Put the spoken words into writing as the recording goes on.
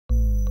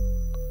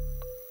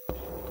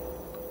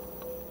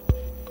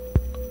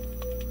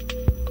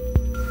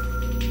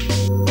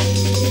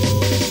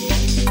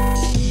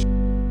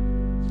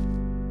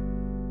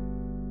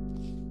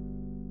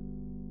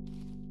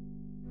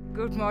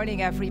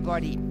morning,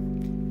 everybody.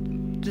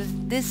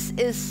 This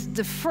is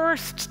the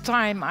first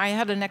time I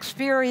had an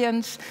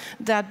experience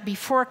that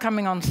before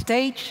coming on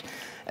stage,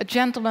 a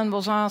gentleman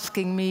was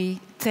asking me,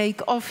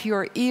 take off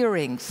your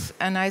earrings.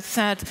 And I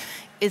said,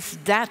 is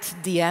that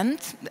the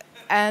end?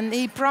 And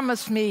he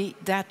promised me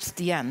that's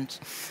the end.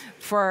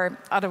 For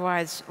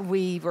otherwise,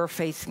 we were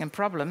facing a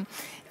problem.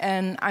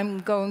 And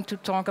I'm going to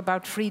talk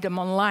about freedom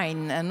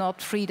online and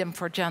not freedom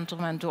for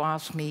gentlemen to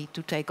ask me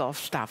to take off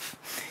stuff.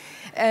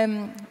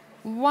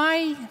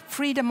 Why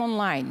freedom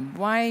online?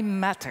 Why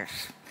matters?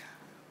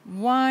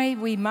 Why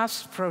we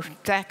must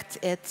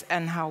protect it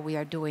and how we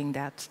are doing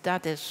that.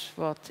 That is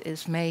what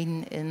is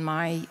main in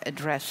my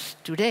address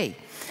today.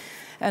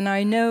 And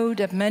I know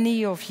that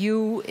many of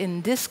you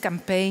in this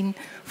campaign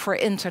for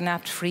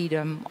internet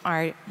freedom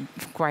are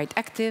quite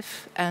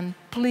active, and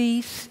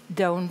please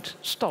don't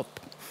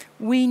stop.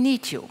 We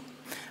need you.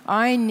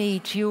 I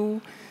need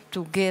you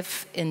to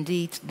give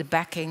indeed the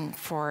backing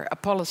for a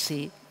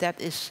policy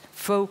that is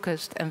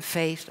focused and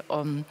based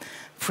on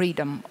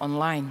freedom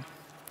online.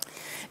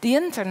 The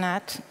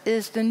internet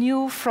is the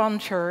new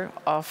frontier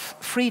of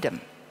freedom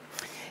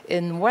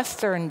in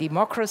Western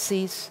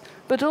democracies,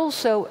 but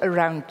also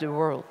around the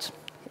world.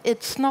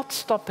 It's not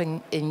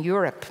stopping in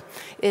Europe.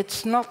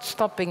 It's not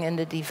stopping in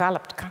the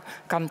developed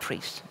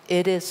countries.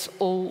 It is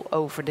all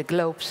over the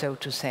globe, so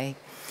to say.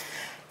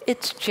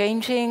 It's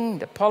changing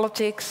the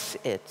politics,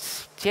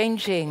 it's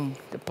changing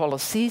the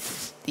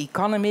policies, the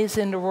economies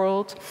in the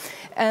world,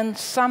 and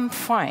some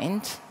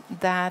find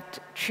that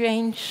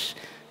change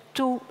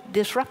too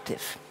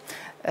disruptive,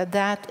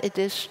 that it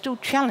is too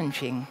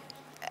challenging,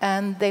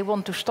 and they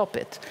want to stop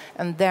it.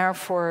 And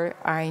therefore,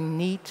 I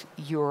need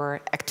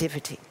your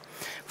activity.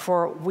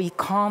 For we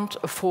can't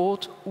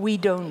afford, we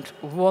don't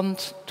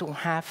want to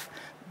have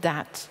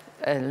that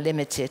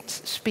limited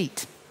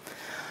speed.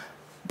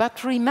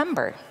 But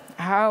remember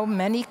how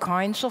many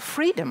kinds of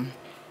freedom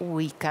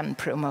we can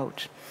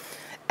promote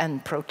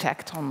and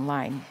protect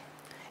online.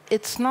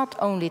 It's not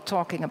only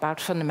talking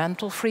about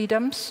fundamental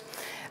freedoms,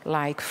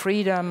 like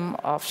freedom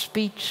of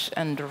speech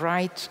and the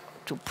right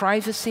to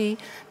privacy,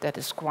 that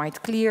is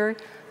quite clear,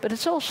 but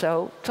it's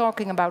also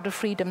talking about the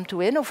freedom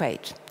to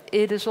innovate.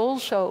 It is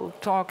also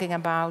talking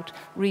about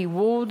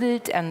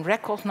rewarded and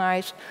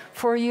recognized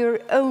for your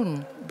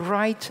own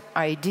bright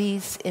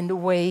ideas in the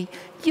way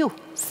you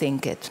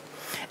think it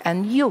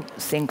and you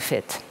think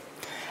fit.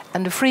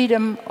 And the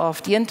freedom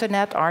of the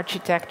internet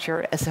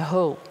architecture as a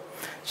whole.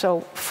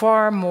 So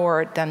far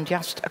more than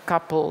just a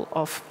couple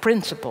of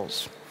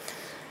principles.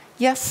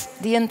 Yes,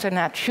 the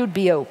internet should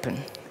be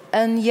open.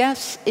 And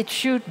yes, it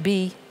should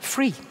be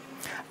free.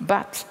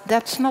 But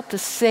that's not the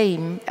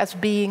same as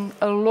being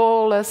a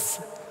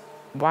lawless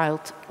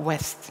Wild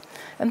West.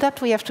 And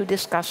that we have to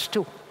discuss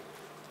too.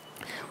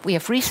 We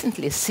have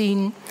recently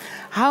seen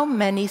how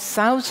many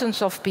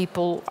thousands of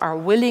people are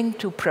willing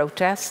to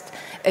protest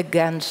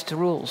against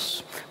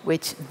rules,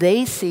 which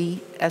they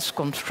see as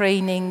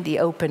constraining the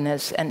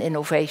openness and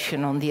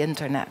innovation on the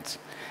internet.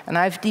 And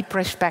I have deep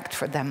respect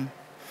for them.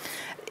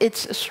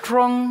 It's a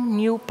strong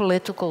new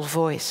political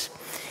voice.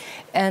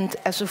 And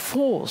as a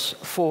force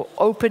for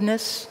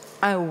openness,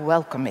 I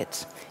welcome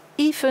it.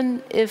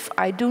 Even if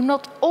I do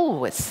not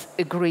always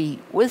agree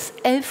with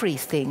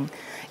everything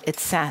it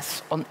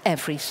says on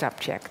every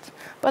subject.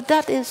 But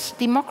that is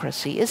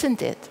democracy,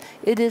 isn't it?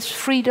 It is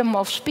freedom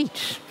of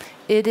speech.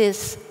 It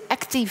is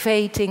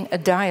activating a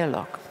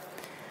dialogue.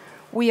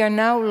 We are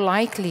now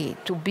likely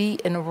to be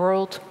in a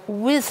world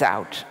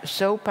without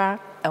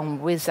SOPA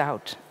and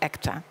without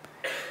ACTA.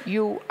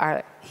 You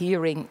are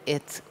hearing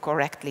it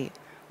correctly,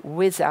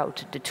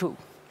 without the two.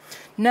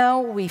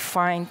 Now we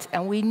find,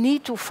 and we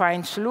need to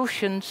find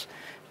solutions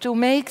to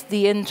make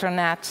the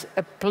internet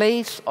a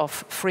place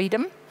of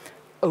freedom,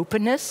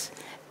 openness,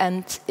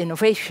 and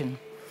innovation,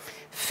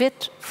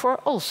 fit for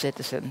all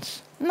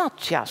citizens, not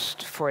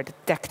just for the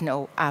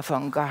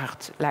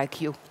techno-avant-garde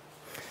like you.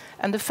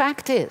 And the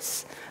fact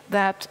is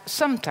that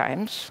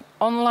sometimes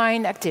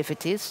online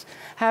activities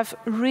have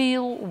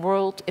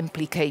real-world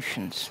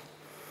implications.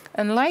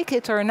 And like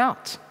it or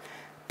not,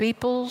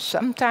 people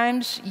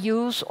sometimes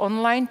use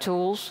online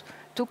tools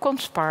to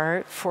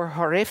conspire for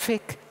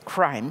horrific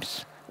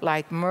crimes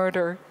like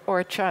murder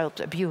or child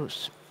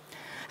abuse.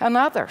 And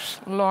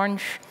others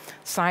launch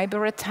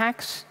cyber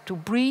attacks to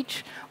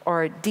breach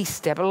or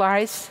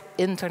destabilize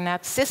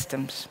internet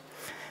systems.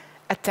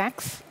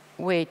 Attacks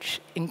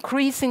which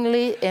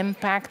increasingly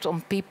impact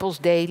on people's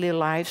daily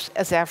lives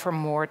as ever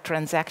more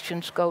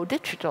transactions go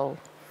digital.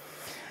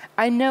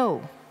 I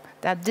know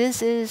that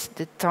this is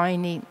the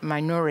tiny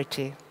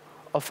minority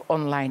of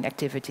online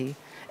activity.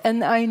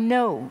 And I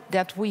know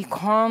that we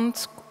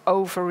can't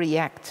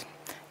overreact.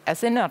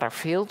 As in other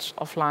fields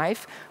of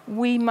life,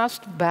 we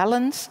must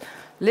balance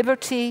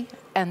liberty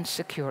and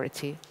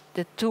security.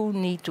 The two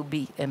need to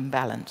be in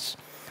balance.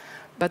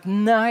 But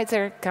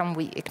neither can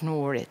we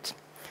ignore it.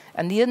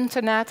 And the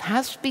internet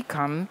has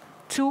become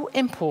too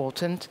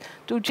important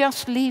to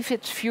just leave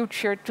its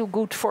future to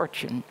good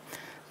fortune.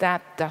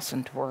 That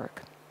doesn't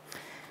work.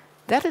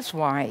 That is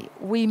why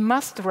we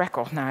must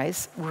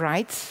recognize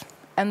rights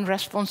and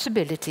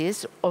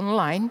responsibilities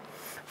online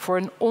for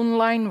an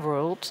online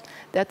world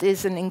that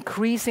is an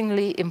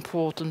increasingly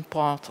important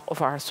part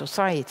of our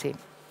society.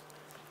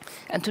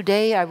 And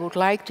today I would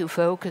like to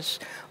focus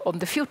on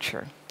the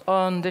future,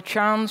 on the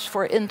chance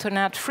for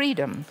internet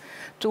freedom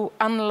to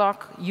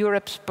unlock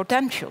Europe's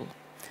potential.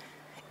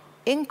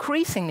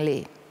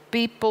 Increasingly,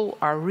 people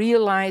are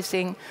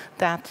realizing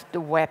that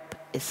the web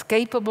is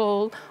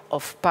capable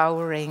of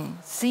powering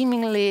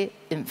seemingly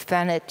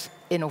infinite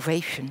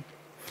innovation,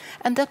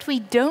 and that we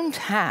don't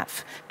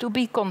have to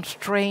be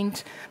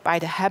constrained by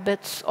the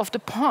habits of the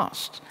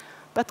past,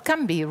 but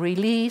can be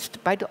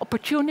released by the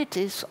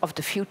opportunities of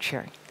the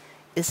future.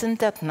 Isn't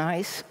that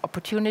nice?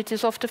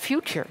 Opportunities of the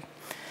future.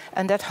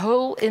 And that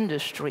whole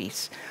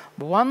industries,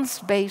 once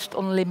based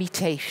on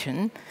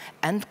limitation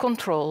and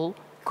control,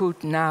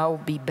 could now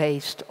be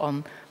based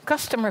on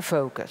customer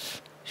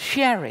focus,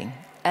 sharing,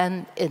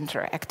 and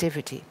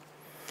interactivity.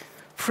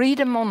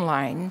 Freedom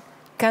online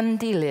can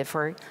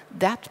deliver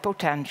that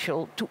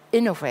potential to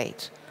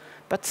innovate,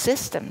 but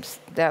systems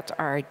that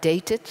are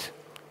dated,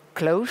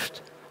 closed,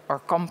 or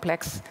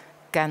complex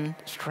can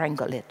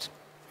strangle it.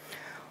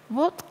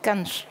 What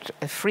can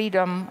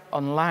freedom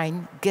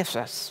online give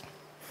us?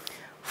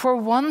 For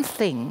one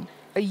thing,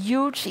 a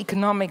huge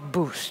economic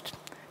boost.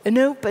 An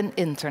open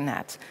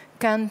internet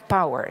can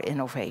power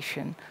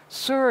innovation,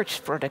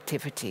 surge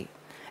productivity,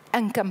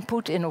 and can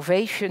put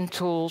innovation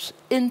tools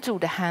into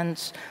the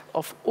hands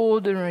of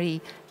ordinary,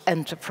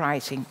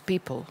 enterprising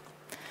people.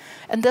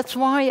 And that's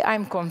why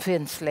I'm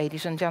convinced,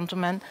 ladies and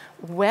gentlemen,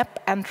 web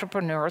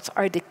entrepreneurs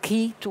are the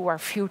key to our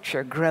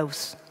future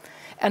growth.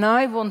 And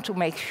I want to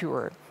make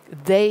sure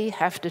they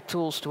have the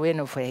tools to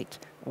innovate,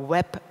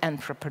 web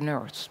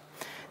entrepreneurs.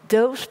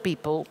 Those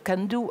people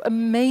can do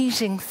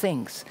amazing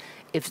things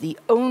if the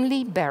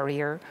only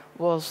barrier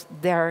was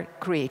their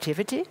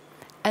creativity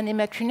and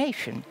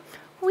imagination.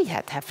 We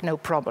have no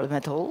problem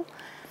at all,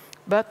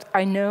 but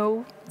I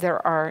know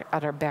there are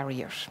other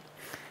barriers.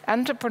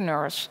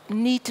 Entrepreneurs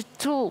need the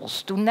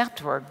tools to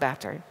network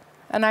better,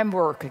 and I'm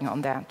working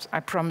on that, I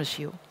promise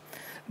you.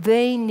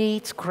 They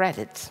need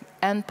credit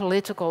and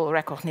political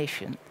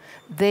recognition.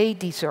 They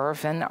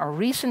deserve, and our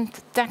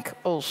recent Tech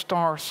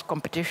All-Stars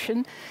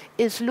competition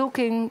is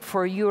looking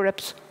for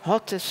Europe's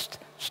hottest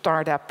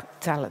startup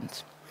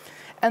talent.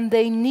 And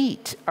they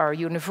need our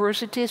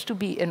universities to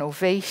be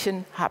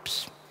innovation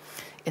hubs,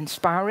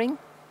 inspiring,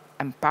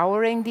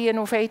 empowering the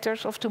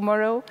innovators of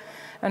tomorrow,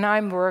 and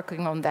I'm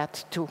working on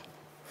that too.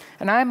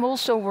 And I'm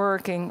also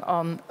working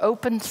on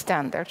open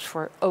standards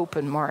for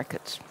open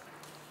markets.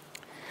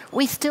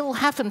 We still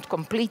haven't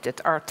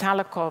completed our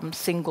telecom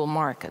single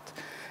market.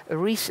 A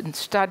recent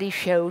study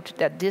showed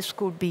that this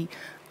could be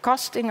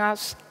costing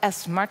us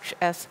as much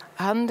as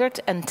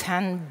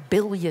 110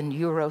 billion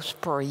euros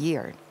per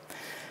year.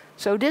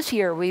 So this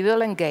year we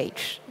will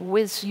engage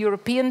with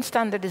European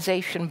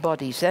standardization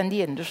bodies and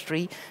the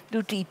industry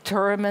to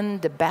determine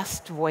the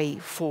best way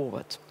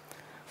forward.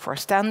 For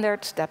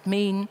standards that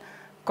mean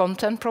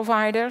content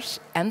providers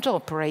and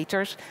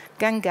operators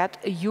can get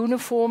a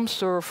uniform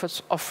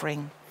service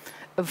offering,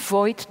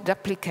 avoid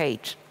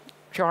duplicate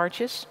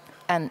charges,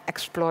 and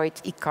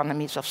exploit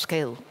economies of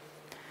scale.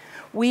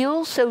 We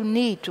also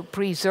need to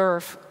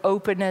preserve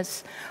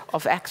openness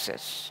of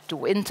access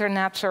to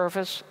internet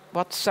service,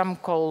 what some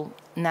call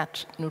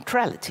net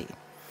neutrality.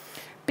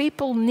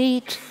 People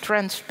need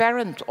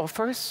transparent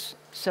offers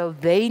so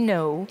they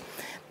know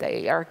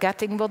they are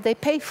getting what they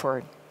pay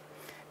for.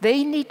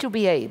 They need to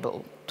be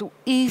able to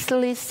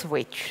easily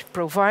switch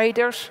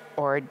providers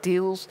or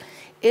deals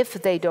if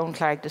they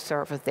don't like the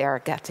service they are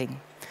getting.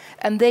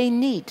 And they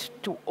need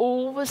to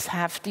always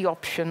have the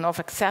option of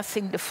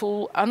accessing the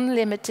full,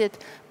 unlimited,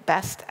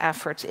 best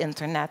efforts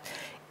internet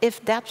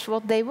if that's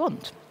what they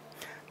want.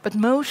 But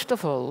most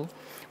of all,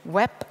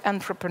 web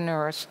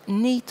entrepreneurs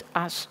need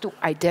us to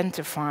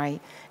identify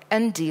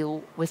and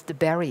deal with the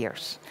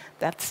barriers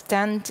that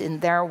stand in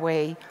their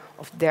way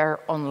of their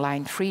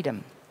online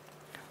freedom.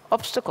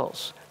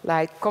 Obstacles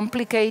like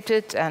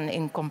complicated and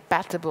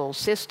incompatible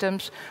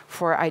systems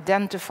for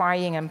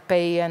identifying and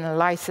pay and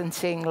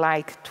licensing,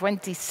 like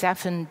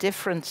 27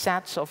 different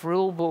sets of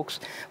rule books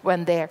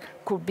when there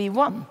could be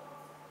one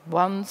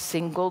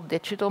single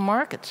digital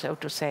market, so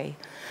to say.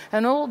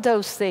 And all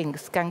those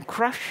things can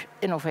crush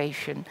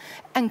innovation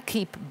and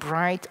keep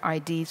bright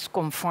ideas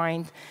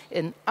confined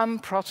in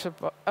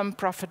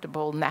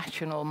unprofitable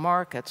national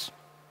markets.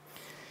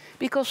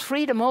 Because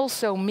freedom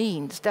also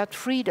means that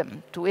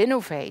freedom to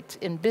innovate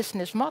in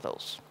business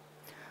models.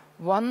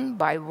 One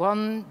by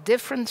one,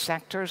 different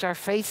sectors are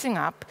facing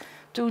up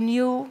to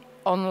new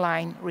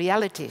online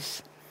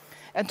realities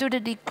and to the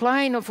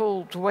decline of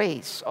old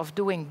ways of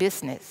doing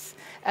business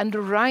and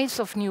the rise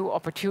of new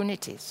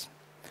opportunities.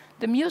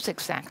 The music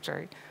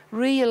sector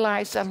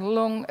realized that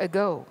long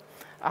ago.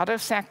 Other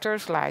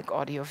sectors like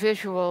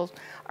audiovisual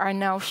are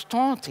now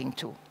starting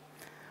to.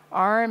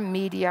 Our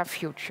Media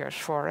Futures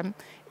Forum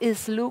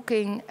is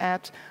looking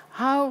at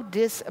how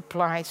this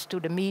applies to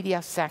the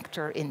media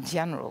sector in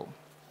general.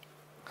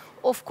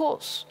 Of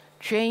course,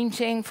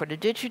 changing for the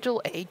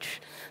digital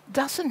age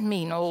doesn't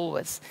mean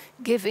always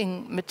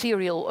giving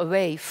material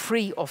away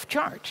free of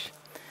charge.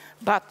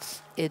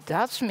 But it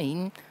does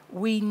mean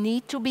we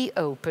need to be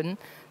open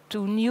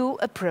to new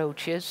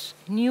approaches,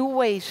 new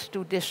ways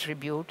to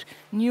distribute,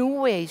 new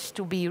ways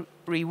to be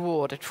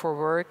rewarded for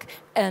work,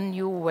 and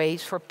new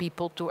ways for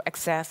people to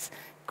access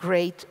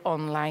great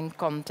online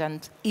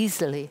content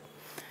easily.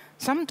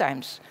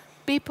 Sometimes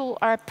people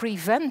are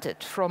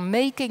prevented from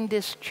making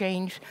this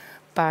change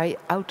by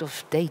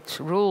out-of-date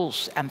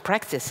rules and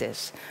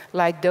practices,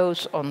 like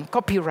those on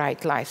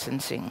copyright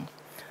licensing.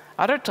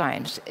 Other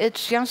times,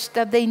 it's just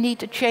that they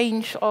need a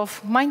change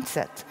of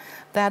mindset,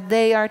 that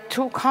they are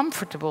too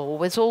comfortable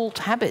with old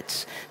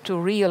habits to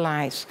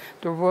realize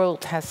the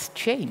world has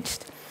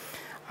changed.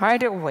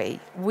 Either way,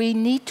 we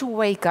need to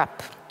wake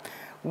up.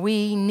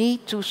 We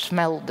need to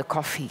smell the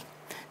coffee.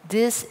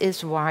 This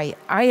is why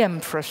I am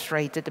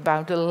frustrated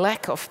about the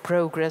lack of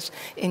progress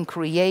in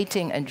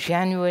creating a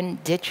genuine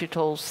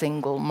digital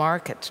single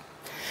market.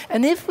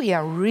 And if we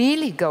are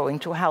really going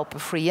to help a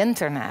free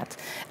internet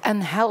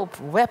and help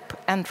web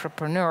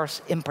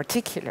entrepreneurs in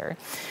particular,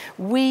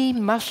 we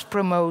must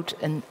promote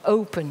an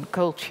open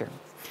culture.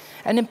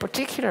 And in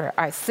particular,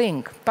 I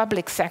think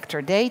public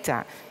sector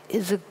data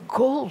is a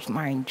gold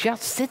mine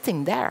just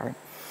sitting there.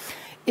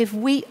 If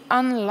we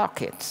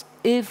unlock it,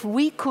 if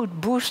we could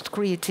boost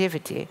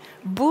creativity,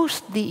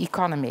 boost the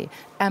economy,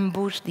 and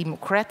boost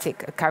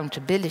democratic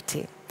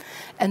accountability.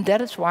 And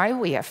that is why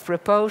we have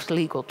proposed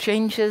legal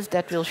changes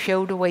that will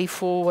show the way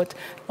forward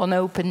on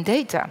open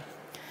data,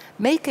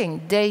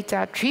 making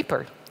data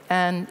cheaper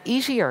and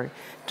easier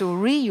to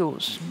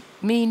reuse,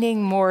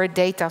 meaning more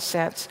data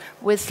sets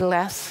with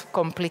less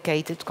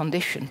complicated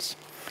conditions.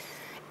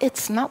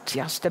 It's not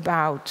just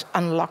about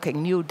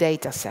unlocking new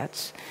data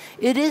sets.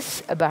 It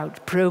is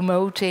about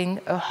promoting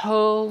a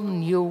whole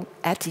new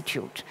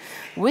attitude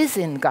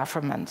within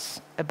governments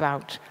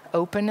about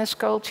openness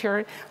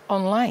culture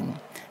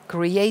online,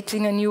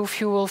 creating a new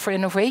fuel for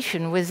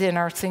innovation within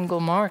our single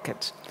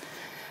market.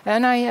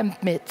 And I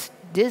admit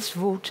this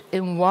would,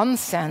 in one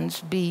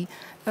sense, be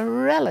a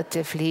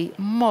relatively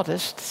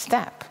modest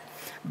step,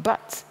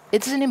 but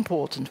it's an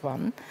important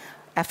one,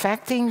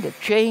 affecting the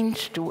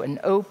change to an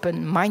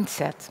open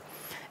mindset.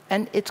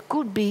 And it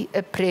could be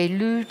a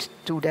prelude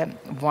to the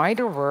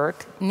wider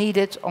work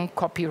needed on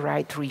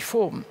copyright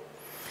reform.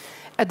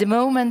 At the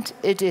moment,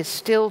 it is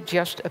still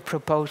just a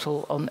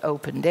proposal on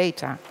open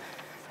data.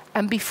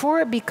 And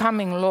before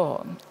becoming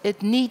law,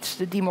 it needs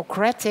the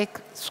democratic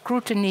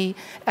scrutiny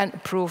and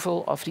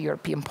approval of the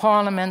European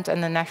Parliament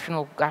and the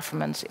national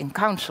governments in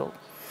Council.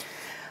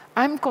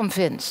 I'm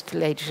convinced,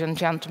 ladies and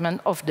gentlemen,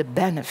 of the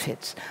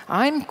benefits.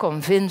 I'm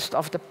convinced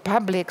of the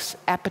public's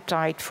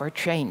appetite for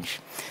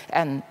change.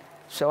 And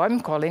so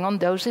I'm calling on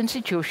those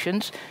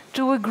institutions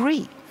to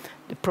agree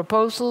the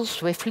proposal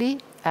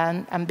swiftly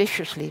and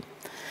ambitiously.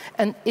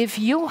 And if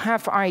you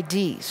have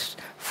ideas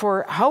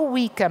for how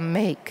we can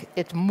make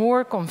it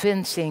more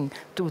convincing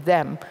to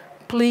them,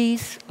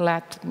 please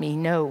let me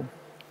know.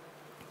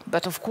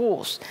 But of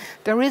course,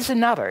 there is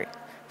another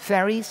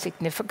very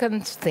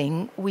significant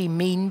thing we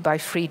mean by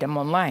freedom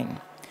online.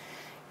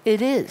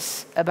 It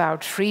is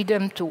about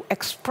freedom to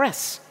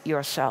express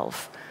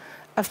yourself,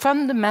 a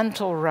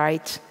fundamental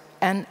right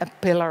and a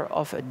pillar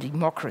of a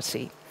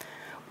democracy.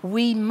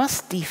 We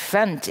must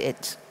defend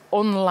it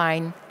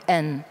online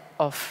and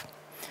off.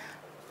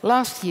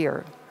 Last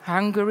year,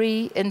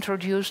 Hungary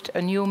introduced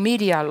a new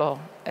media law,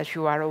 as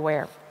you are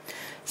aware.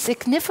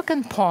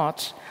 Significant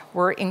parts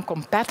were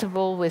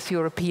incompatible with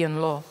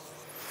European law,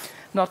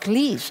 not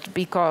least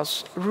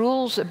because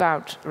rules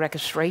about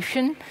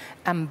registration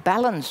and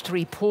balanced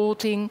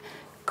reporting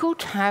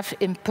could have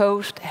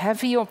imposed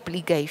heavy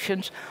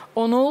obligations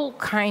on all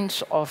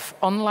kinds of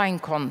online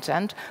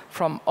content,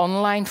 from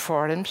online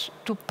forums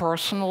to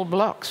personal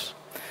blogs.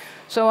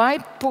 So I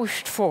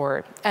pushed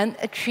for and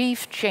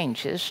achieved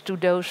changes to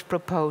those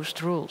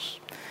proposed rules.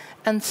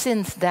 And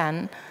since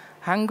then,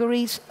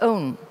 Hungary's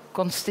own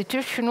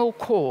constitutional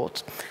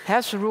court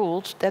has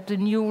ruled that the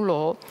new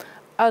law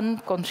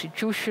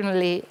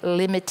unconstitutionally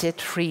limited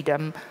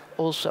freedom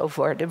also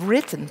for the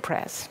written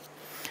press.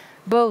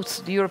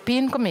 Both the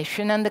European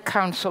Commission and the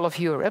Council of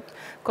Europe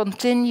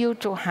continue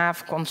to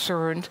have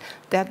concerns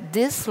that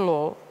this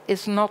law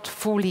is not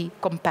fully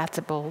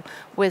compatible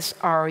with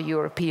our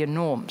European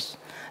norms.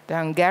 The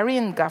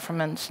Hungarian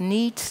government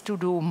needs to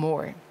do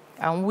more,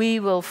 and we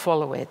will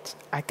follow it,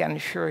 I can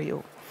assure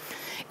you.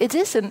 It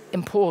is an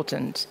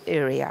important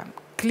area.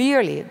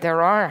 Clearly,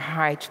 there are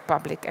high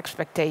public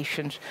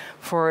expectations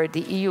for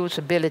the EU's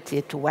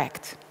ability to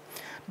act.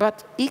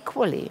 But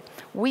equally,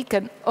 we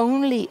can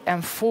only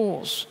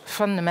enforce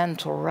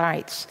fundamental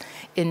rights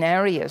in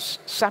areas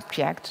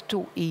subject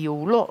to EU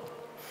law.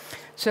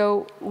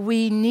 So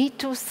we need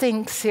to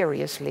think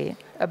seriously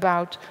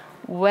about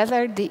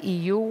whether the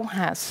EU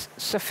has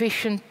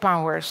sufficient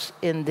powers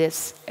in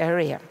this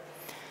area.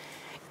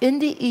 In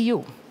the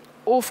EU,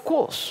 of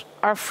course,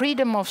 our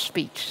freedom of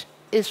speech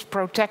is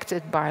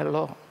protected by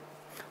law.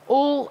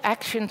 all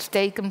actions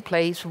taken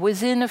place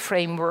within a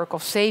framework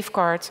of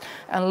safeguards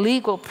and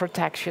legal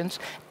protections,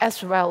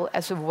 as well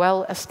as a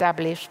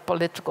well-established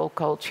political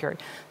culture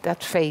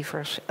that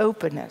favors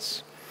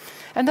openness.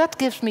 And that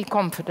gives me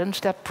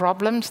confidence that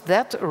problems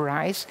that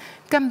arise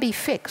can be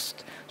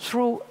fixed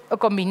through a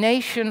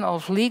combination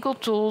of legal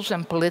tools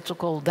and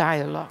political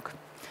dialogue.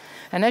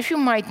 And as you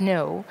might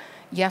know,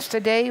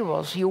 yesterday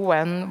was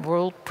UN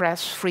World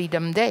Press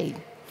Freedom Day,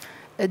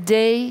 a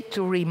day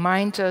to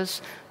remind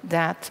us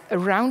that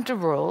around the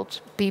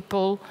world,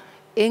 people,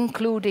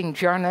 including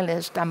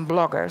journalists and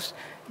bloggers,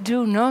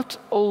 do not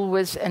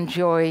always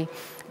enjoy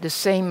the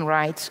same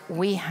rights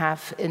we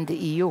have in the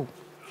EU.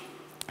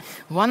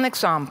 One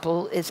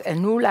example is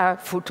Enula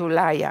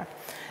Futulaya,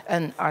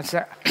 an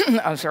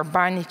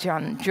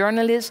Azerbaijan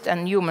journalist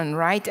and human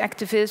rights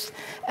activist,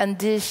 and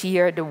this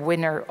year the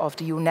winner of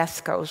the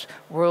UNESCO's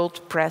World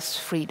Press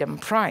Freedom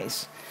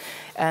Prize.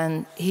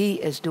 And he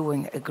is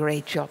doing a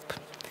great job.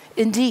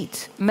 Indeed,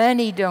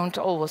 many don't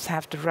always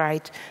have the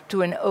right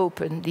to an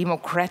open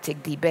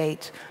democratic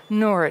debate,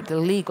 nor the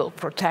legal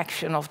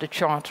protection of the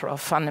Charter of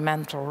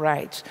Fundamental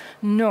Rights,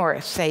 nor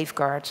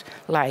safeguards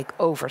like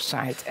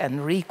oversight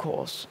and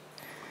recourse.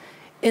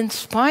 In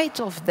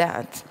spite of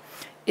that,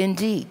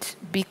 indeed,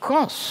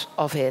 because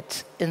of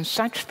it, in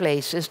such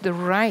places, the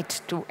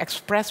right to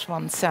express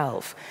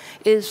oneself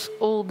is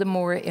all the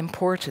more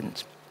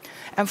important.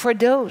 And for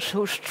those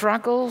who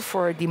struggle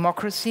for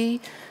democracy,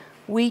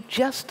 we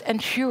just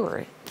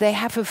ensure they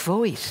have a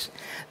voice.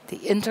 The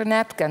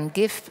internet can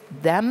give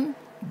them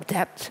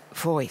that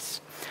voice.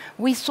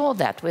 We saw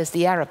that with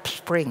the Arab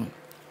Spring.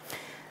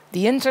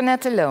 The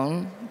internet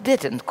alone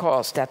didn't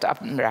cause that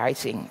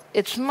uprising.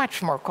 It's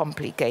much more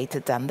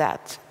complicated than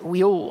that.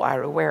 We all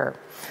are aware.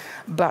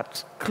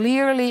 But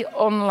clearly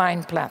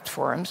online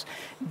platforms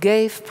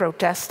gave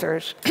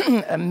protesters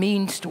a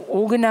means to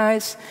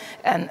organize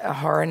and a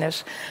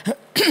harness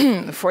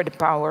for the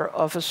power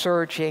of a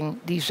surging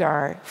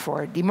desire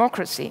for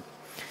democracy.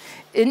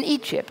 In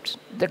Egypt,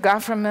 the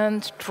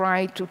government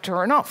tried to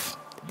turn off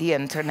the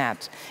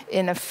internet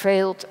in a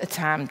failed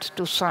attempt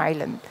to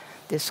silence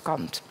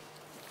dissent.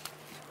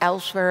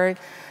 Elsewhere,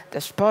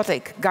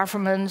 despotic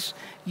governments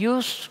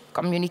use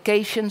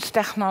communications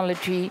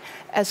technology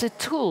as a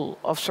tool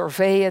of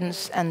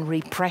surveillance and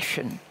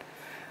repression.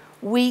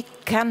 We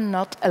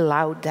cannot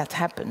allow that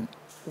happen.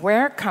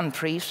 Where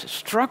countries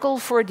struggle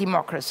for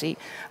democracy,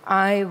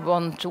 I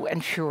want to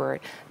ensure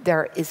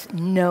there is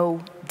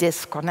no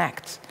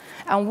disconnect.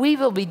 And we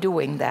will be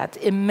doing that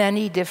in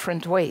many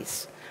different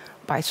ways.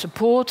 By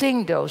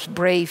supporting those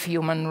brave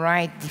human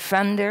rights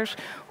defenders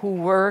who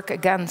work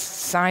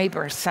against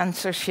cyber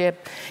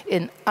censorship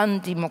in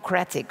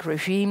undemocratic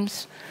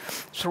regimes,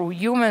 through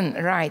human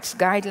rights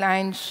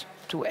guidelines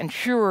to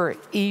ensure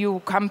EU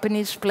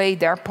companies play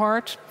their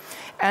part,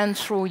 and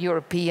through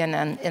European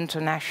and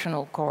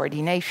international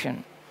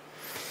coordination.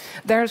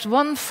 There's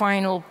one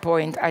final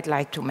point I'd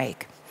like to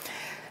make,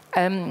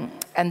 and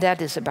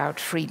that is about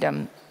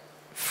freedom.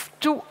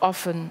 Too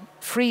often,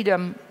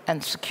 freedom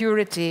and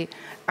security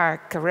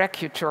are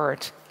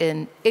caricatured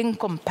in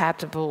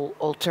incompatible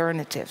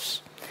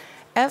alternatives,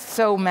 as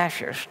though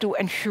measures to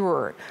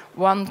ensure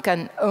one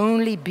can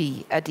only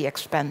be at the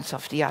expense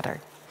of the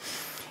other.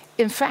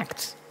 In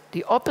fact,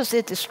 the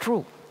opposite is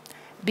true,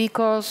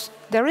 because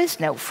there is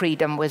no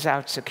freedom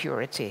without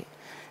security.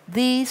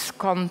 These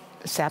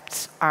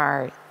concepts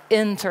are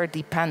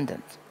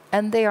interdependent,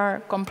 and they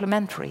are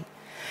complementary.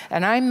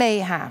 And I may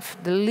have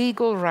the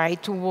legal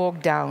right to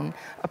walk down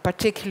a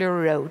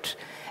particular road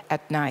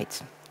at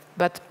night.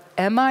 But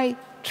am I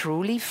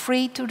truly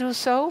free to do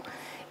so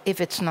if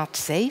it's not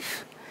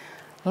safe?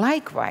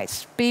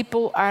 Likewise,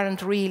 people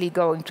aren't really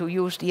going to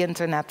use the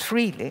internet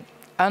freely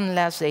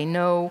unless they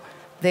know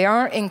they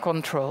are in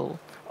control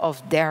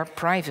of their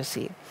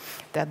privacy,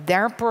 that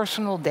their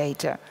personal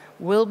data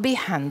will be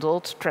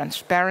handled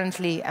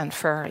transparently and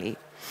fairly.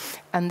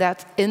 And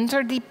that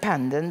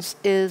interdependence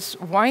is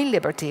why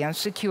liberty and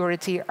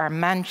security are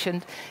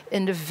mentioned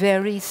in the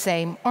very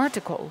same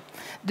article,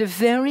 the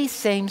very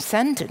same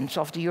sentence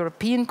of the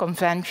European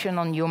Convention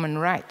on Human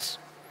Rights.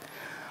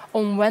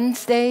 On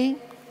Wednesday,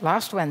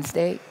 last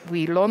Wednesday,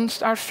 we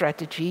launched our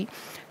strategy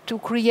to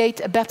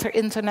create a better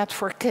internet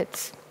for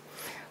kids.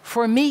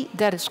 For me,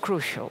 that is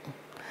crucial.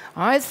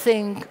 I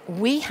think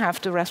we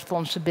have the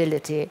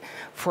responsibility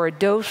for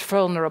those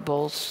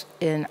vulnerables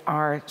in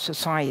our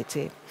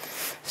society.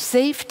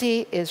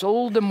 Safety is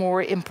all the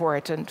more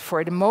important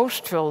for the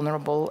most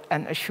vulnerable,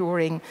 and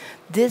assuring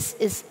this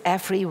is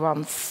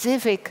everyone's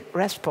civic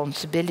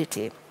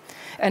responsibility.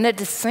 And at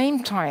the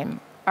same time,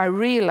 I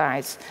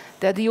realize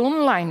that the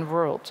online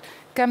world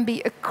can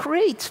be a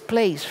great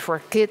place for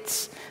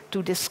kids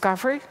to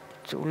discover,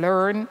 to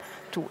learn,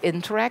 to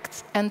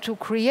interact, and to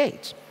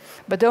create,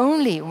 but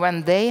only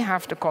when they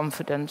have the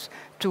confidence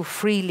to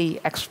freely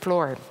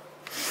explore.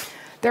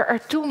 There are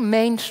two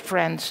main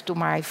strands to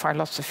my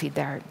philosophy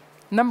there.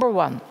 Number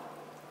one,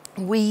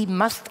 We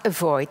must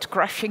avoid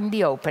crushing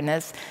the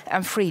openness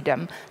and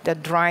freedom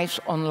that drives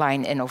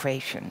online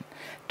innovation,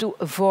 to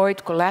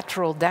avoid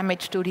collateral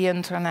damage to the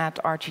internet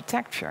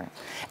architecture.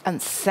 And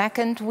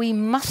second, we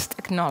must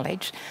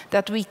acknowledge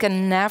that we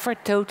can never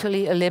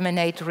totally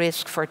eliminate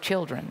risk for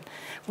children.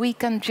 We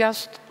can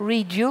just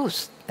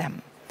reduce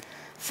them.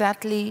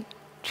 Sadly,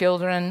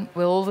 children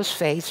will always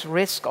face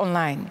risk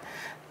online,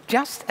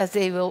 just as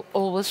they will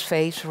always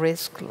face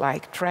risk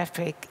like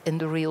traffic in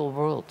the real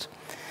world.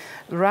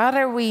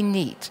 Rather, we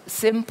need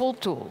simple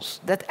tools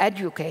that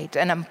educate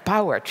and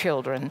empower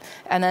children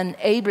and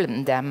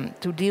enable them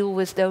to deal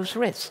with those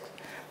risks,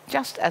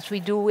 just as we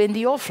do in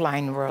the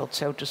offline world,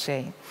 so to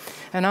say.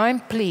 And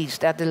I'm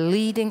pleased that the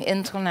leading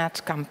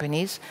internet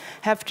companies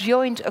have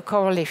joined a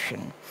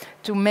coalition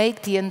to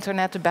make the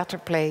internet a better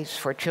place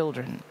for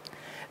children.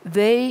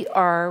 They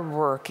are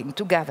working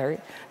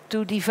together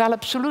to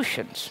develop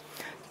solutions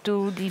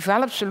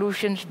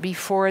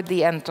before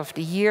the end of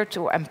the year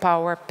to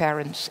empower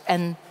parents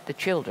and the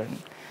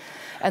children.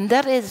 And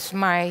that is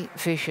my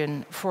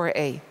vision for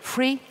a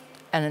free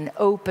and an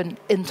open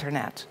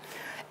internet.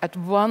 At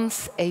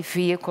once a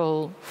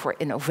vehicle for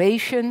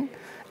innovation,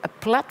 a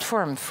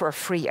platform for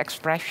free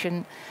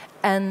expression,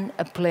 and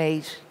a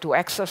place to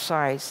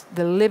exercise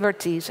the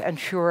liberties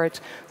ensured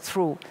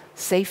through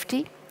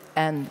safety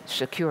and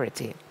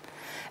security.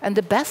 And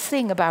the best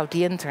thing about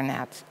the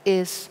internet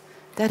is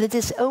that it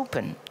is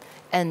open,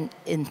 and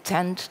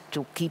intend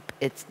to keep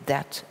it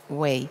that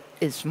way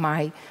is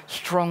my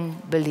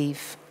strong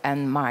belief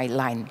and my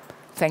line.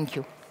 Thank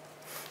you.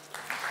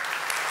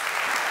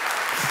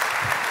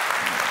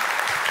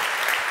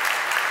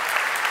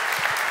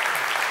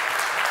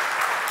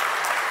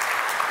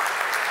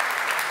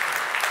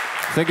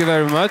 Thank you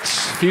very much.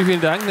 Vielen,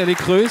 vielen Dank, Neelie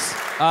Kroes.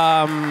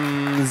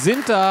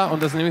 Sind da,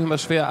 und das nehme ich mal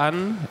schwer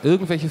an,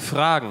 irgendwelche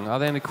Fragen? Are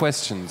there any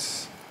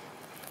questions?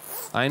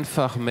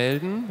 Einfach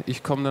melden,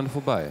 ich komme dann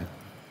vorbei.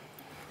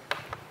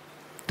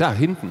 Da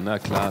hinten, na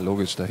klar,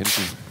 logisch, da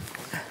hinten.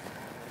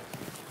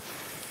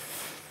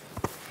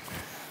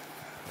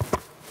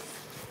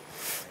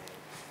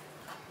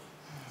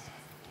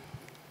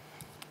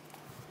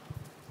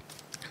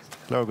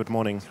 Hello, good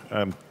morning.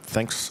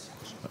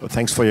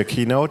 Thanks for your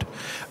keynote.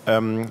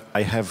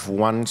 I have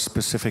one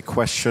specific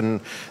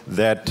question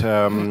that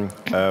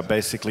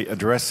basically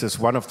addresses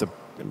one of the,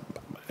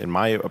 in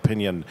my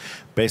opinion,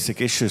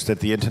 basic issues that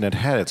the internet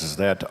has, is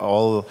that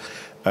all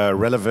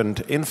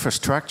relevant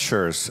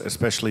infrastructures,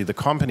 especially the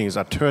companies,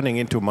 are turning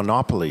into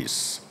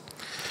monopolies.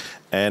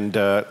 And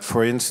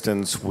for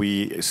instance,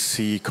 we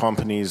see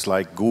companies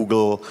like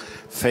Google,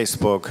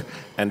 Facebook,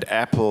 and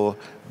Apple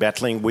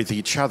battling with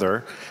each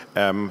other.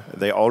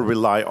 They all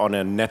rely on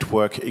a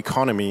network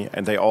economy,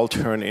 and they all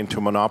turn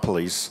into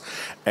monopolies.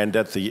 And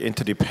that the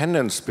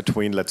interdependence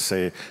between, let's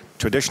say,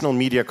 traditional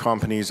media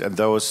companies and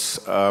those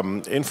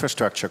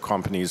infrastructure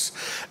companies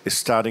is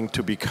starting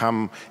to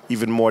become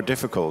even more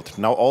difficult.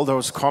 Now all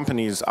those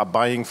companies are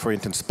buying, for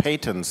instance,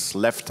 patents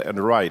left and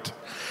right,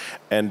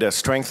 and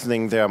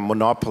strengthening their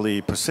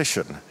monopoly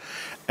position.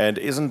 And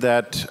isn't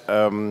that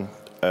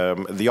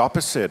the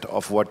opposite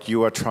of what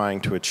you are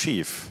trying to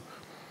achieve?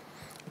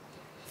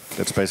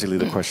 That's basically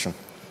the question.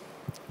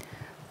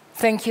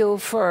 Thank you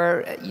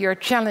for your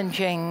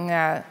challenging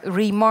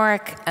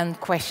remark and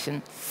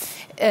question.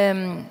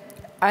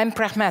 I'm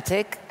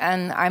pragmatic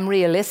and I'm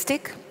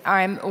realistic.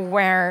 I'm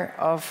aware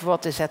of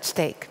what is at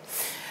stake.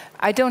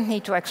 I don't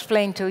need to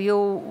explain to you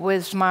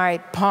with my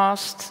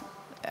past.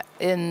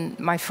 In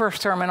my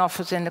first term in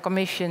office in the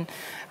Commission,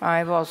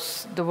 I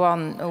was the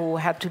one who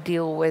had to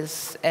deal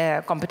with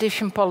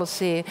competition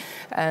policy,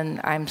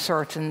 and I'm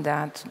certain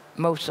that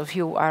most of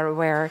you are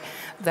aware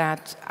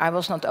that I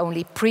was not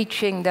only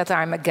preaching that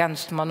I'm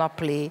against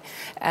monopoly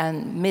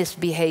and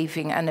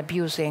misbehaving and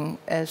abusing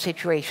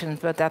situations,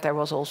 but that I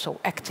was also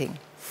acting.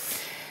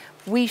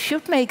 We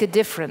should make a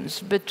difference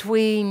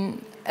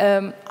between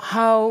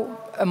how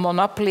a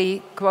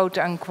monopoly, quote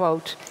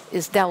unquote,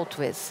 is dealt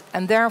with,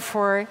 and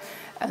therefore,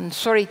 and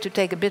sorry to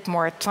take a bit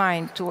more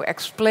time to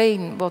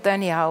explain what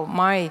anyhow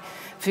my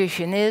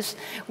vision is,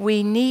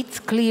 we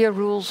need clear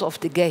rules of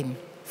the game.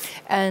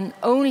 And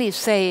only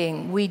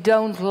saying we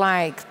don't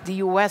like the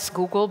US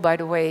Google, by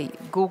the way,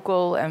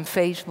 Google and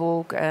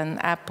Facebook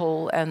and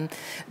Apple, and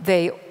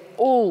they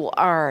all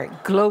are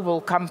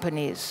global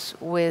companies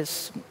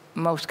with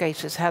most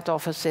cases head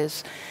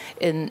offices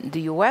in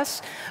the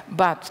US,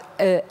 but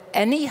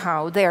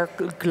anyhow, they're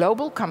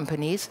global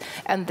companies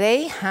and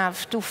they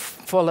have to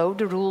follow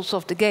the rules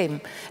of the game.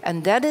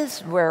 And that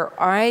is where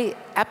I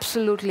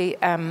absolutely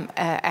am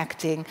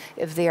acting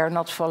if they are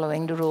not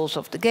following the rules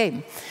of the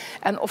game.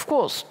 And of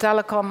course,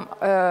 telecom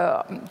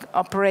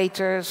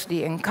operators,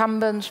 the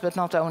incumbents, but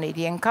not only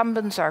the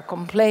incumbents, are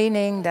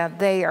complaining that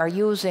they are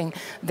using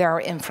their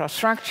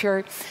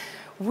infrastructure.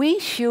 We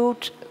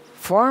should,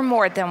 far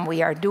more than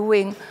we are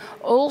doing,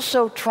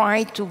 also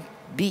try to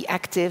be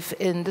active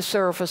in the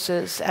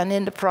services and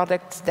in the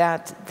products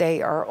that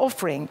they are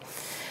offering.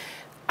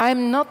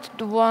 I'm not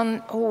the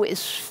one who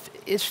is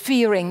is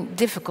fearing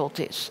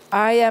difficulties.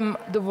 I am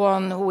the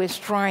one who is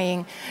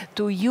trying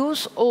to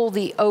use all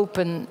the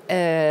open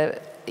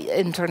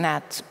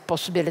internet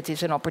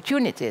possibilities and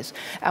opportunities.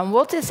 And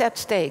what is at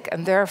stake?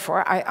 And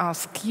therefore I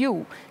ask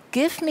you,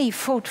 give me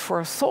food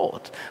for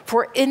thought.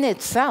 For in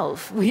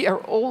itself, we are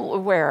all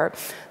aware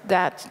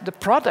that the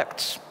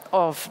products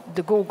of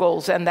the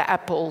Googles and the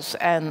Apples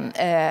and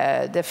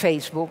the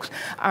Facebooks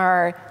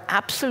are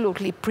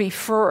absolutely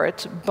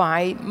preferred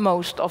by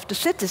most of the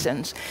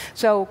citizens.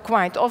 So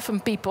quite often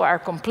people are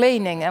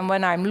complaining, and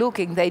when I'm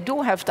looking, they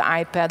do have the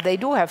iPad, they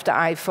do have the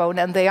iPhone,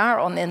 and they are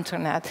on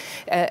internet,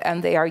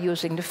 and they are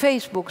using the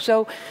Facebook.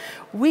 So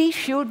we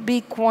should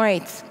be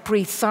quite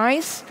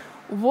precise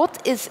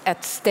what is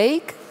at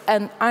stake.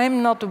 And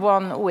I'm not the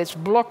one who is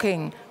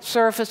blocking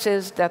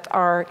services that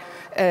are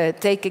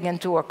taking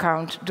into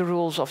account the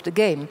rules of the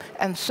game.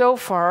 And so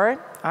far,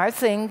 I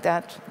think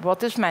that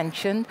what is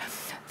mentioned,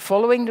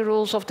 following the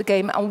rules of the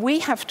game, and we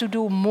have to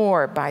do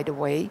more, by the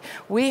way.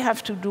 We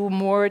have to do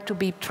more to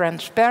be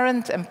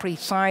transparent and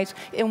precise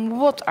in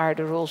what are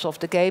the rules of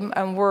the game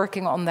and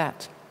working on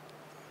that.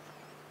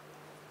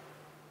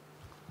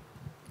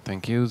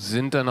 Thank you.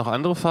 Sind da noch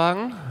andere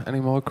Fragen?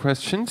 Any more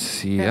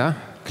questions? Ja,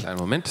 kleinen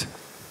Moment.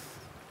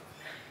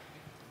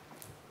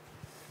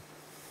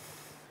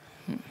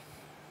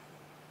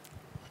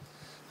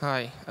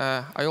 Hi,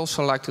 I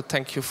also like to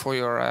thank you for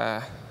your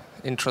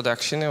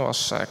introduction. It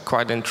was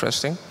quite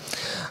interesting.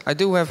 I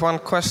do have one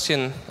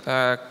question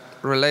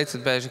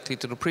related basically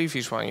to the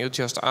previous one. You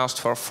just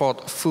asked for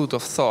food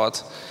of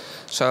thought.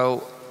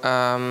 So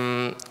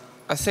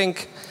I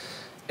think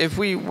if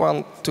we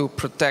want to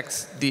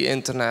protect the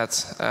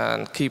internet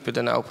and keep it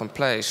an open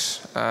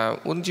place,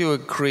 wouldn't you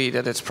agree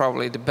that it's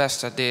probably the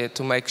best idea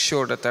to make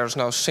sure that there's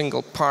no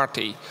single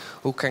party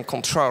who can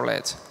control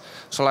it?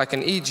 So like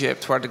in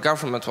Egypt, where the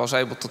government was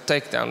able to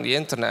take down the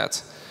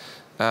internet,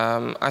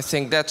 I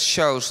think that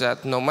shows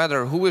that no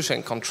matter who is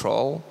in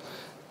control,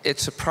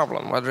 it's a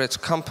problem, whether it's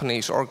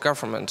companies or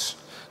governments.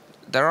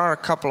 There are a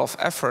couple of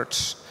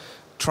efforts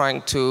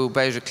trying to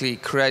basically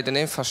create an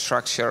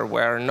infrastructure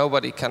where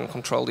nobody can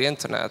control the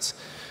internet.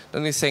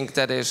 Don't you think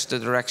that is the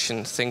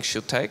direction things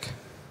should take?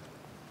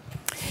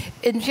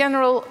 In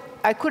general,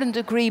 I couldn't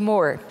agree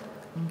more,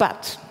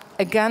 but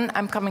again,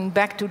 I'm coming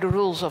back to the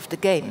rules of the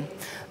game.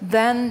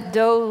 Then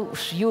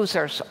those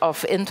users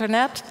of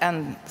internet,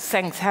 and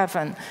thanks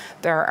heaven,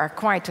 there are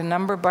quite a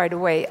number. By the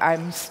way,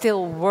 I'm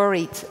still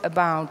worried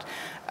about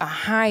a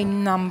high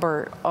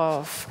number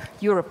of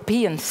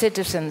European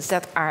citizens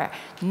that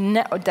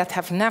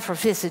have never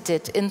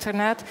visited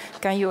internet.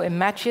 Can you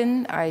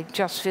imagine? I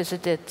just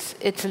visited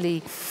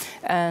Italy,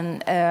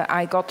 and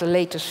I got the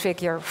latest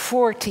figure.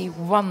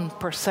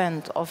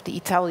 41% of the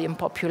Italian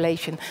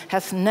population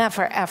has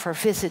never ever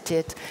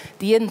visited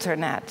the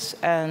internet.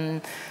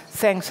 And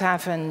thanks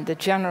heaven, the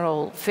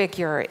general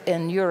figure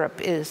in Europe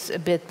is a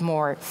bit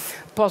more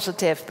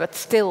positive, but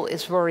still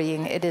is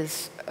worrying. It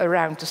is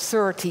around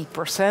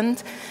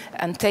 30%,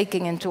 and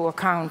taking into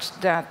account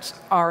that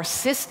our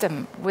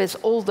system with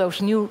all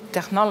those new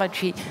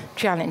technology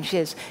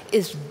challenges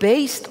is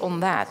based on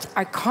that,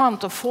 I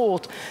can't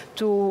afford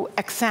to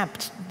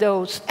accept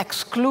those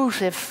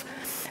exclusive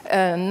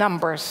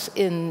numbers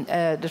in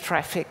the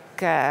traffic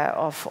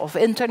of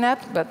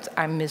internet, but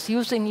I'm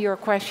misusing your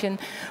question.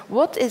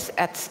 What is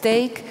at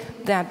stake?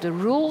 That the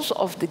rules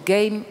of the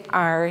game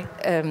are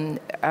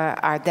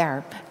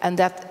there, and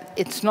that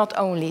it's not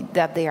only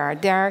that they are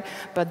there,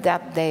 but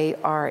that they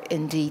are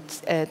indeed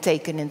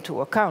taken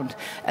into account.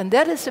 And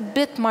that is a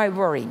bit my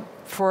worry.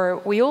 For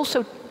we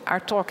also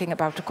are talking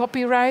about the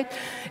copyright.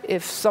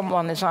 If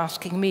someone is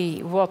asking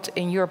me what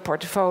in your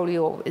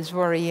portfolio is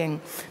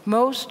worrying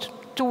most,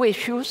 two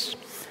issues.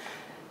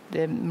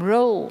 The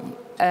role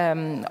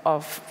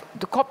of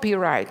the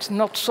copyright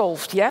not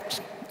solved yet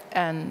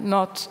and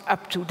not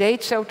up to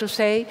date, so to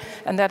say,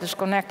 and that is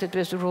connected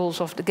with the rules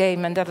of the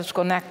game, and that is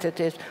connected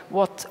with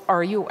what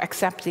are you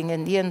accepting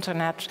in the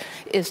internet?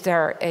 Is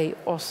there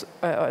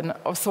an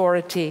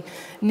authority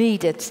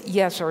needed,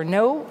 yes or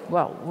no?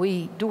 Well,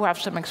 we do have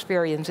some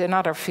experience in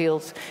other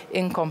fields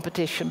in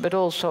competition, but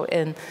also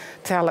in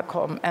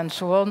telecom and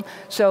so on.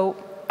 So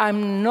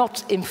I'm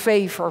not in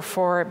favor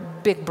for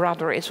Big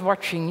Brother is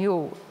watching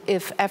you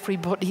if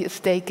everybody is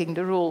taking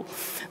the rule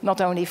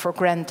not only for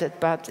granted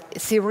but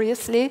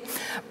seriously.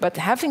 But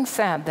having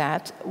said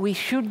that, we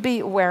should be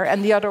aware,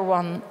 and the other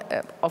one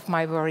of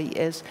my worry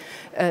is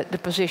the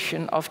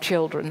position of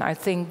children. I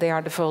think they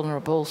are the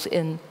vulnerables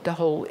in the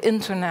whole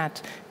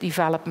internet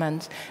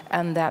development,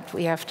 and that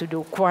we have to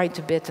do quite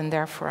a bit, and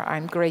therefore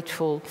I'm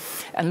grateful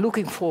and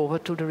looking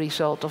forward to the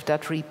result of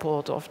that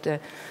report of the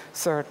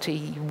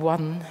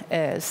 31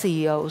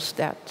 CEOs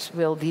that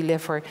will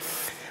deliver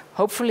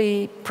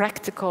hopefully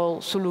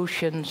practical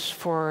solutions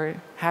for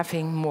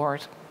having more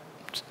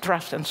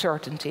trust and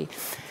certainty.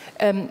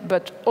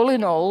 But all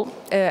in all,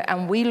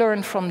 and we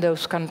learn from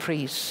those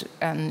countries,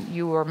 and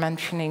you were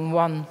mentioning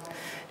one,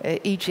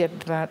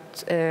 Egypt,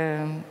 but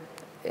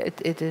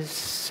it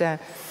is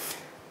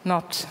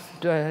not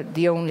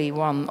the only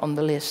one on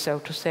the list, so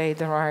to say.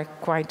 There are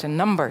quite a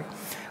number.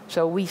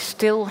 So we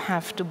still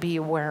have to be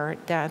aware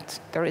that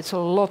there is a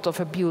lot of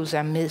abuse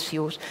and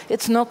misuse.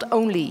 It's not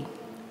only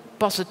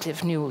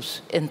positive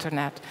news,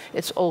 internet,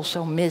 it's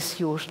also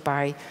misused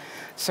by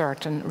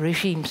certain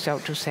regimes, so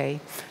to say.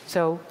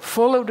 So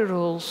follow the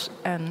rules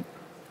and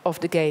of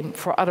the game,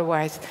 for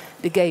otherwise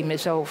the game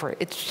is over.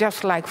 It's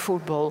just like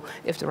football.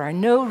 If there are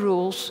no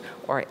rules,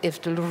 or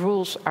if the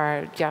rules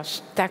are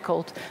just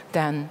tackled,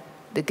 then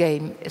the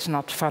game is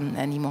not fun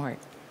anymore.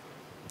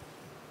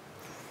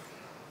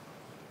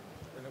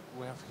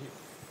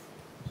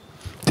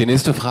 Die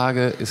nächste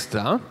Frage ist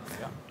da.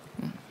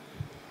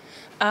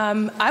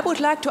 I would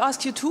like to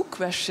ask you two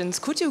questions.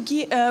 Could you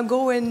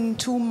go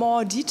into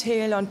more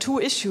detail on two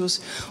issues?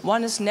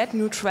 One is net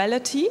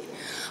neutrality.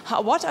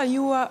 What are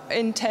your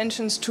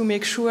intentions to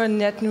make sure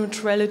net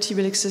neutrality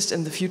will exist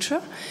in the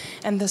future?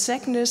 And the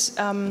second is,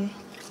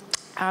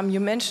 you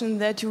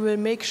mentioned that you will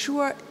make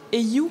sure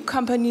EU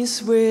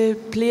companies will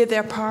play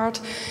their part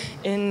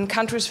in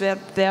countries where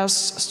there's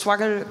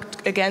struggle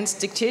against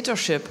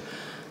dictatorship.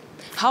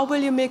 How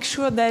will you make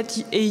sure that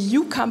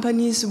EU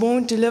companies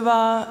won't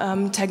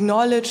deliver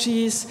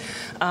technologies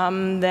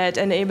that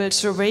enable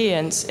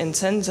surveillance in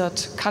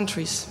censored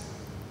countries?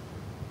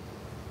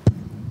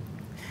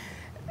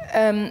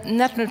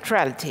 Net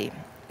neutrality.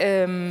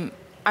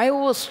 I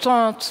always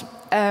start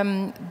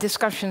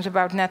discussions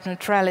about net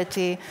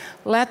neutrality.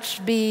 Let's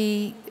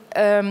be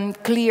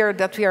clear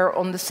that we are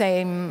on the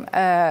same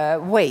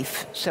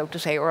wave, so to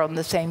say, or on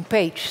the same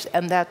page,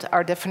 and that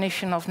our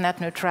definition of net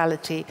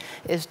neutrality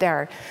is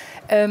there.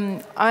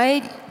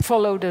 I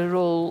follow the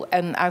rule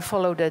and I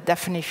follow the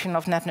definition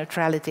of net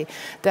neutrality,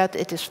 that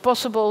it is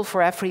possible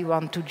for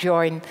everyone to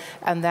join,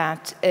 and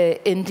that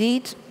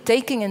indeed,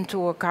 taking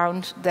into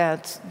account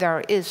that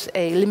there is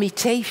a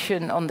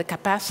limitation on the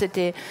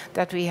capacity,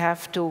 that we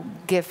have to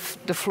give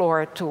the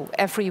floor to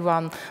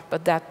everyone,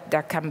 but that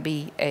there can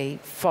be a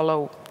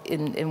follow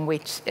in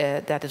which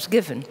that is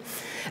given.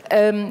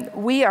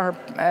 We are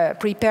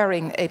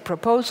preparing a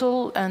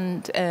proposal,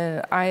 and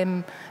I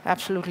am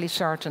absolutely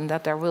certain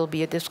that there will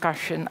be a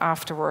discussion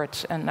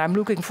afterwards, and I'm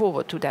looking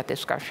forward to that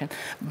discussion.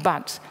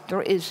 But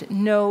there is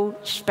no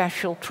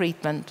special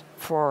treatment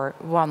for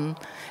one,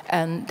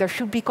 and there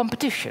should be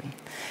competition.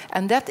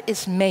 And that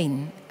is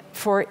main.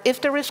 For if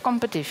there is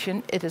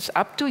competition, it is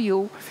up to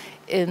you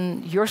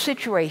in your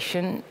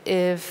situation,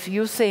 if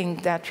you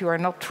think that you are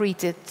not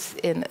treated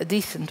in a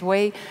decent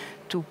way,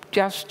 to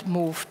just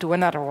move to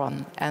another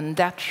one, and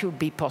that should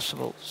be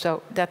possible.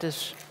 So that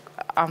is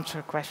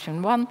answer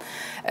question one.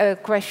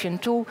 Question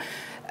two,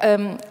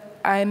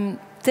 I'm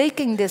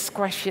taking this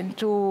question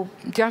to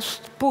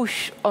just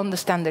push on the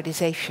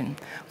standardization,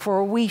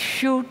 for we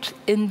should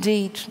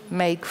indeed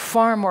make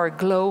far more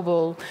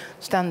global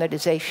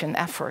standardization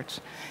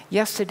efforts.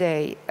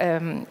 Yesterday,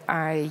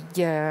 I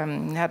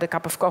had a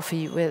cup of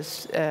coffee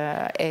with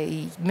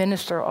a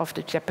minister of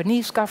the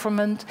Japanese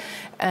government,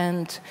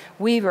 and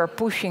we were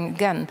pushing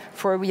again,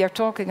 for we are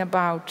talking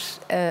about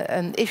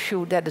an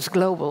issue that is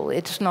global.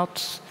 It's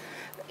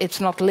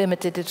not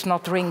limited, it's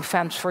not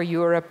ring-fenced for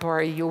Europe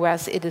or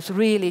US, it is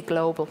really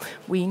global.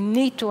 We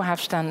need to have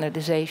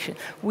standardization.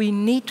 We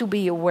need to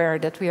be aware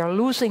that we are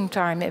losing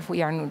time if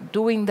we are not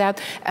doing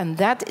that, and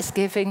that is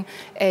giving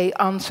an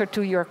answer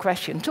to your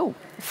question too.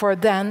 For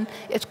then,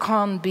 it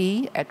can't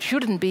be, it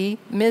shouldn't be,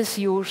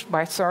 misused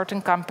by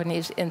certain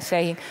companies in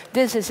saying,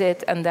 this is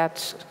it, and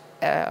that's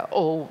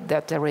all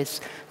that there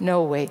is.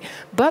 No way.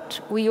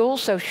 But we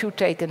also should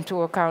take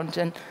into account,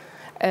 and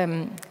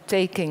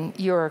taking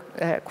your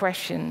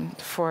question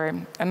for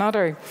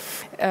another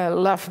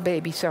love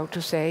baby, so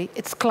to say,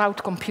 it's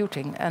cloud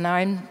computing. And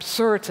I'm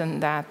certain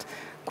that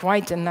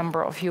quite a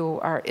number of you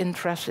are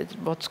interested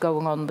in what's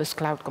going on with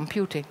cloud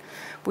computing.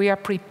 We are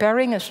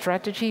preparing a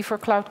strategy for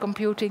cloud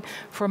computing.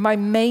 For my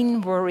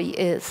main worry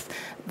is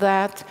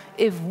that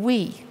if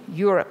we,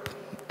 Europe,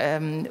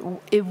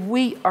 if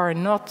we are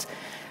not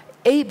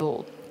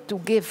able to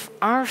give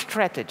our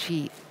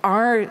strategy,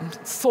 our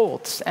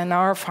thoughts and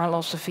our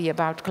philosophy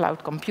about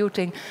cloud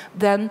computing,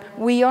 then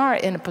we are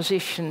in a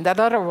position that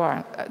other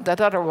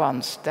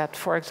ones, that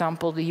for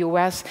example the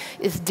US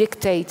is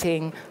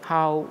dictating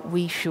how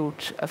we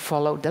should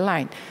follow the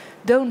line.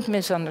 Don't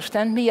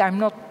misunderstand me, I'm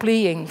not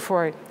pleading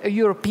for a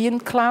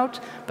European cloud,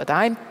 but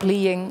I'm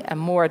pleading, and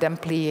more than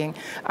pleading,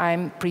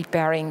 I'm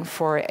preparing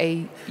for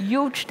a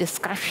huge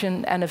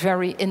discussion and a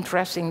very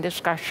interesting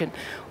discussion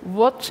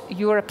what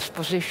Europe's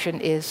position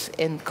is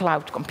in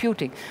cloud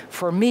computing.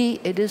 For me,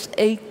 it is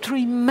a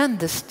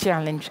tremendous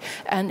challenge,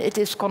 and it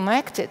is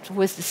connected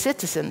with the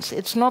citizens.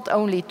 It's not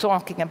only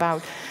talking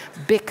about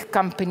big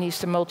companies,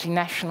 the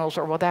multinationals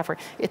or whatever.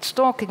 It's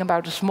talking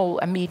about the small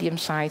and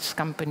medium-sized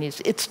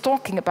companies. It's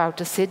talking about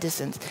the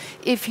citizens.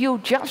 If you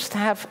just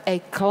have a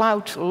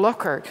cloud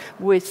locker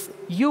with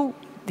you,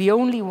 the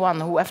only one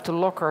who have the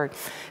locker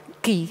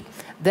key,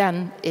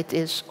 then it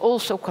is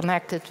also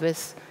connected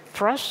with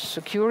trust,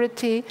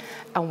 security,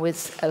 and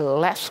with a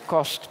less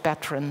cost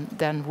pattern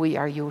than we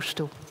are used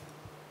to.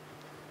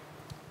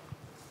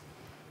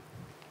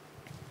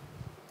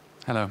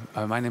 Hello,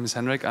 my name is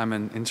Henrik. I'm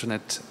an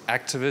internet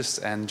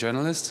activist and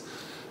journalist.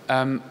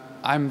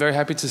 I'm very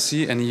happy to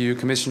see an EU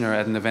commissioner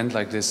at an event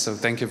like this, so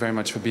thank you very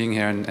much for being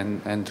here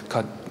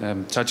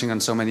and touching on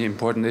so many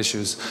important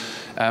issues.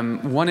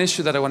 One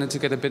issue that I wanted to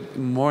get a bit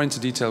more into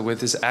detail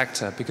with is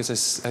ACTA, because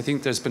I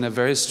think there's been a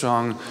very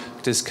strong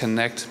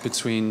disconnect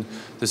between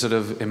the sort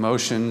of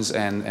emotions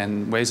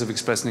and ways of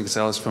expressing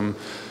themselves from,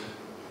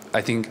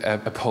 I think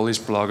a Polish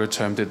blogger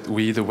termed it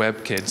 "we the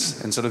web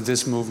kids," and sort of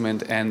this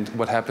movement and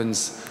what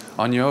happens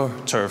on your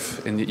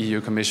turf in the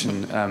EU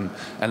Commission,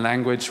 a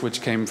language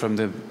which came from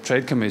the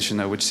Trade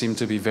Commissioner, which seemed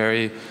to be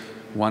very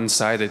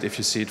one-sided if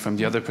you see it from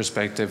the other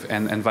perspective,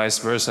 and vice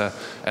versa,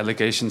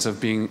 allegations of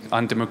being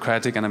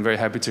undemocratic, and I'm very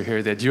happy to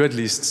hear that you at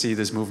least see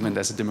this movement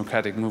as a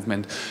democratic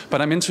movement.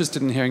 But I'm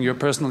interested in hearing your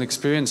personal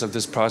experience of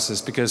this process,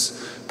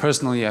 because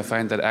personally I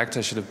find that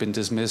ACTA should have been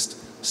dismissed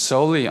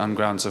solely on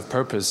grounds of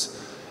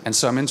purpose. And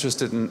so I'm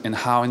interested in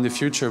how in the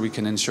future we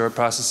can ensure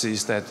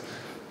processes that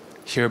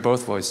hear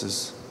both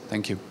voices.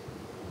 Thank you.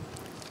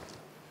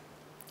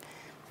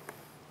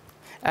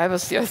 I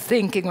was just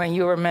thinking when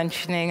you were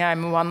mentioning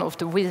I'm one of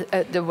the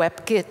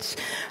web kids,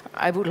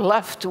 I would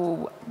love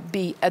to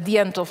be, at the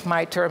end of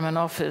my term in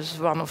office,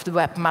 one of the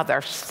web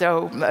mothers.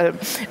 So,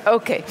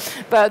 okay.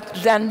 But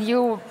then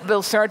you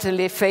will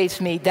certainly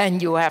face me,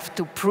 then you have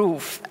to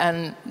prove,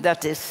 and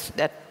that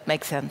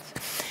makes sense.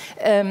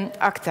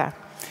 ACTA.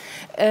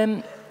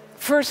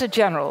 First, a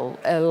general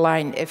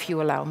line, if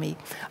you allow me.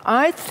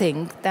 I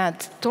think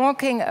that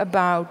talking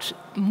about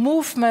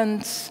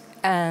movements,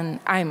 and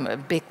I'm a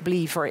big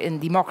believer in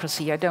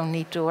democracy, I don't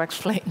need to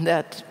explain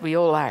that, we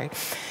all are.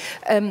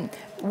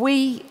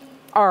 We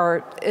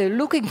are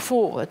looking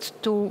forward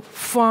to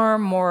far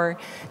more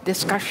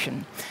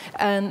discussion.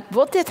 And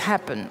what did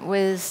happen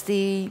with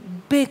the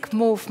big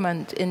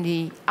movement in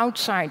the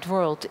outside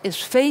world is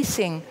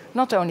facing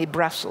not only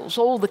Brussels,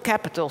 all the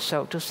capitals,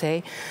 so to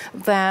say,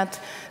 that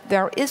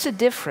there is a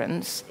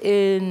difference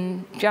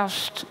in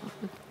just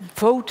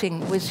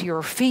voting with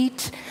your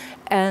feet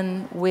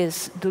and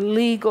with the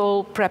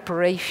legal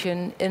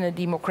preparation in a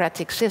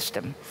democratic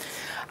system.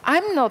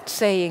 I'm not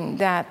saying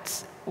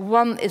that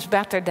one is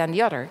better than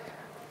the other,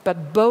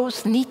 but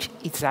both need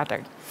each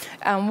other.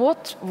 And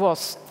what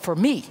was, for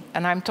me,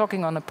 and I'm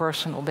talking on a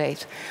personal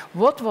base,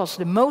 what was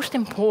the most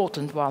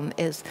important one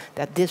is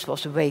that this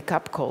was a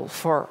wake-up call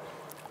for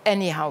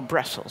anyhow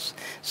Brussels.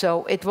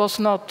 So it was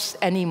not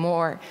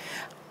anymore,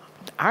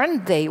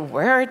 aren't they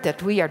aware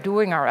that we are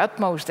doing our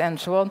utmost and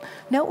so on?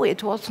 No,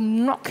 it was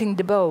knocking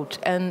the boat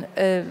and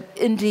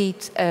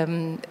indeed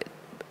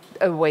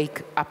a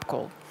wake-up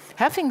call.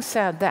 Having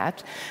said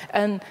that,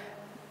 and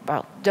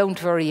well,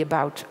 don't worry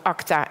about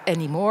ACTA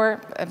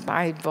anymore.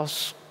 I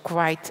was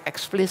quite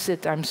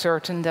explicit, I'm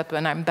certain, that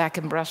when I'm back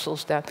in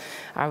Brussels that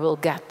I will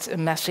get a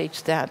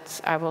message that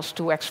I was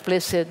too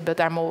explicit,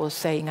 but I'm always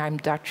saying I'm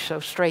Dutch,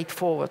 so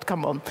straightforward,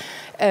 come on.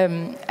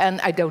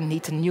 And I don't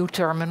need a new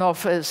term in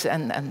office,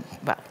 having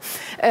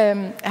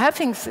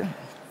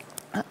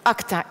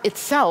ACTA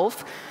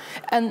itself,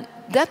 and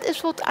that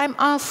is what I'm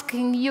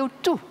asking you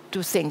too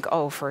to think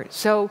over.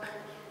 So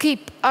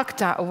keep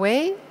ACTA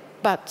away,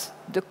 but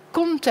the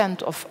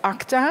content of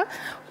ACTA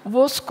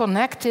was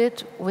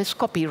connected with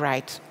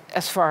copyright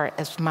as far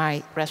as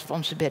my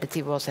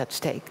responsibility was at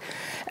stake.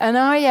 And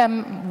I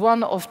am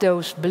one of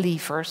those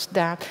believers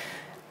that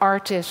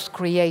artists,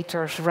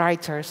 creators,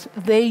 writers,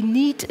 they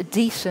need a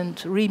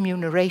decent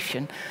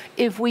remuneration.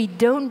 If we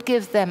don't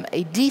give them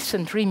a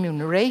decent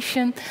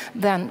remuneration,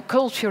 then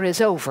culture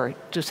is over,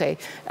 to say.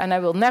 And I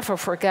will never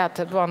forget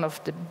that one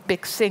of the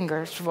big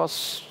singers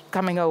was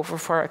coming over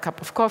for a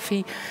cup of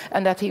coffee,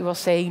 and that he was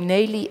saying,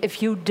 Neelie,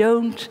 if you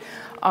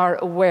are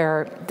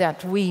aware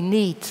that we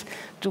need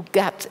to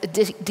get a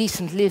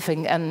decent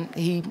living, and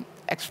he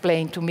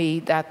explained to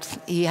me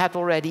that he had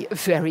already a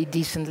very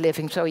decent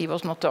living, so he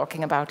was not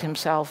talking about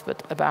himself,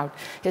 but about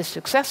his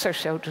successor,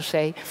 so to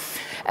say.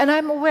 And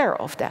I'm aware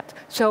of that.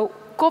 So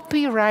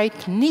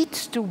copyright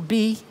needs to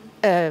be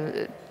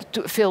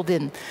filled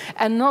in,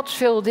 and not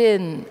filled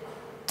in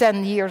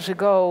 10 years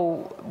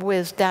ago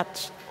with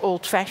that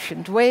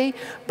old-fashioned way,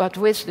 but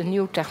with the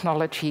new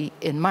technology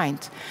in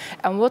mind.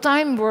 And what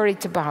I'm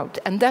worried about,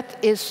 and that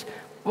is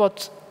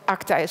what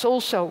ACTA is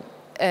also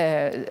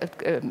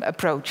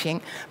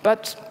approaching,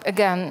 but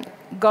again,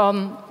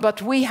 gone,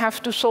 but we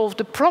have to solve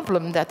the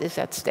problem that is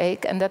at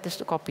stake, and that is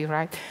the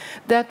copyright,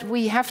 that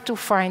we have to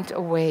find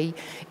a way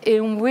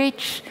in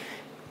which,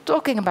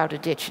 talking about a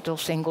digital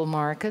single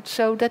market,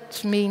 so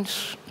that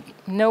means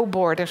no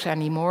borders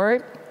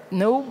anymore,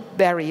 no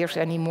barriers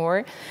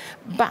anymore,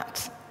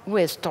 but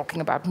with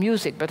talking about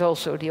music, but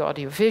also the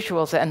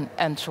audiovisuals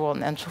and so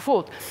on and so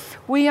forth.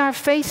 We are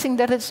facing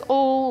that it's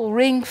all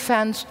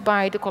ring-fenced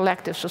by the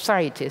collective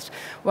societies.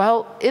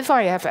 Well, if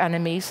I have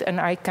enemies,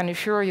 and I can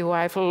assure you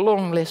I have a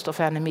long list of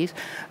enemies,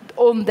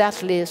 on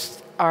that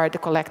list are the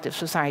collective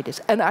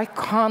societies. And I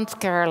can't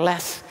care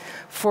less,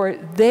 for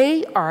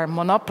they are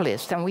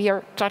monopolists, and we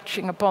are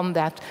touching upon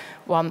that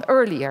one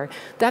earlier.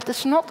 That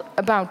is not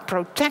about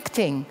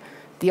protecting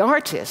the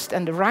artists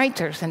and the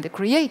writers and the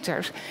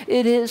creators.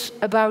 It is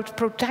about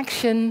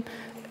protection,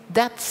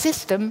 that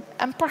system,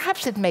 and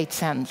perhaps it made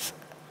sense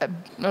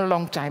a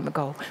long time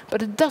ago.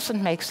 But it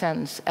doesn't make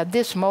sense at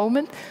this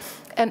moment.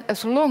 And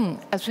as long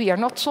as we are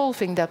not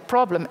solving that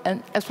problem,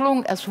 and as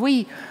long as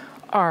we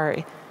are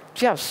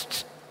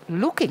just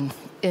looking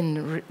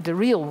in the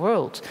real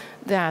world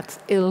that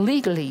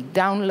illegally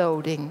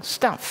downloading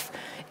stuff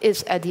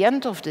is at the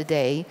end of the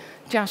day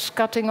just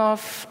cutting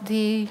off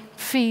the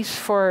fees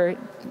for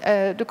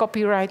the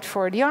copyright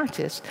for the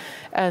artist.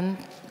 And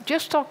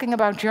just talking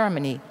about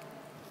Germany,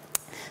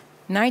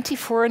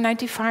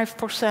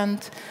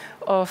 94–95%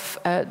 of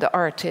the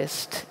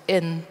artists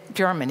in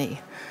Germany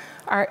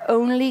are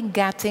only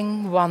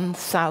getting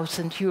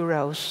 1,000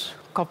 euros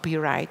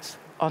copyright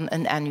on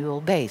an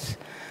annual base.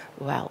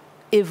 Well,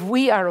 if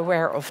we are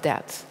aware of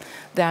that,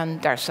 then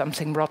there's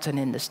something rotten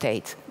in the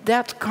state.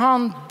 That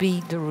can't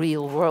be the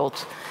real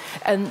world.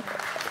 And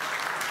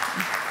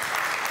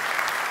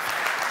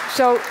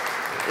so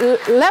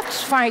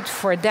let's fight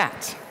for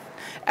that.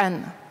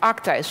 And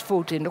ACTA is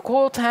put in the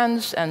court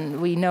hands,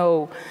 and we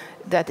know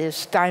that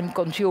is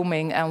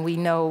time-consuming, and we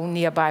know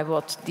nearby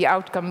what the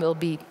outcome will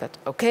be, but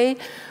okay.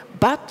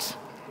 But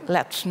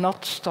let's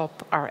not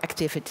stop our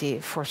activity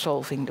for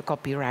solving the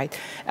copyright.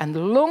 And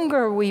the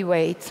longer we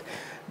wait,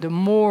 the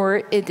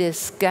more it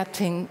is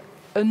getting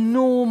a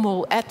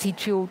normal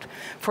attitude,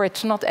 for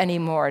it's not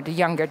anymore the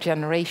younger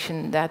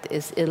generation that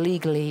is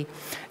illegally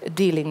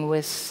dealing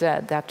with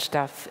that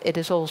stuff. It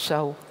is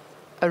also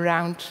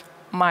around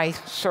my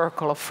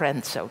circle of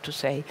friends, so to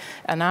say,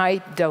 and I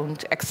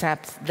don't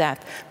accept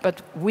that.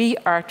 But we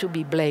are to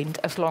be blamed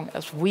as long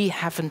as we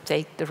haven't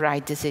taken the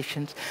right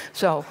decisions.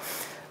 So,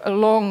 a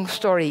long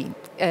story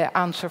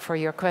answer for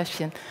your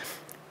question.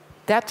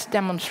 That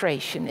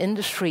demonstration in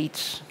the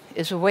streets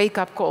is a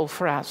wake-up call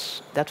for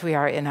us that we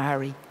are in a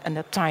hurry and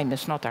that time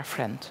is not our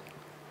friend.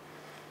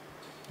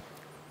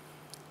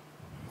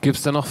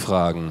 Gibt's da noch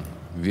Fragen?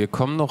 Wir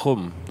kommen noch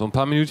rum. So ein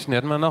paar Minuten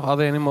hätten wir noch. Are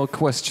there any more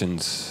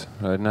questions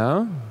right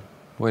now?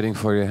 Waiting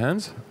for your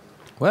hands.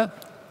 Well.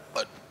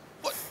 What?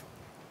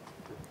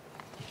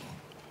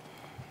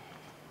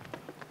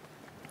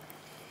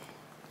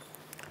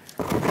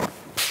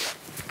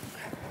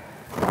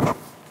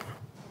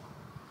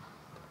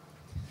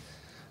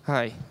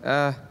 Hi.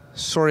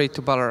 Sorry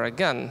to bother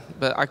again,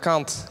 but I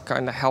can't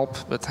kind of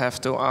help but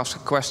have to ask a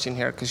question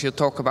here, because you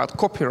talk about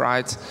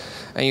copyright,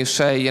 and you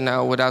say, you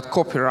know, without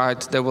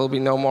copyright there will be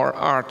no more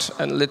art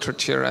and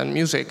literature and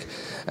music.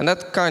 And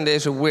that kind of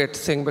is a weird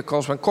thing,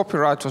 because when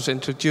copyright was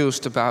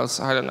introduced about,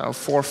 I don't know,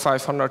 400 or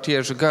 500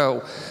 years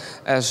ago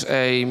as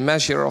a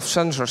measure of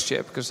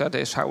censorship, because that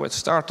is how it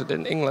started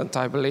in England,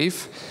 I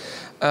believe,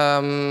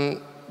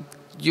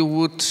 you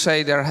would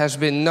say there has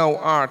been no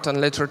art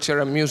and literature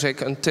and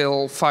music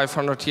until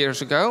 500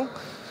 years ago.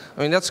 I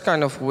mean, that's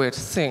kind of a weird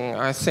thing.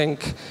 I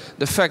think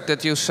the fact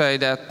that you say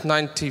that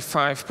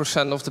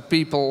 95% of the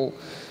people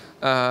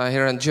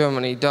here in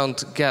Germany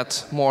don't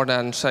get more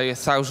than, say,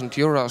 1,000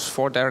 euros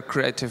for their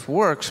creative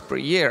works per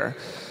year,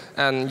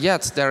 and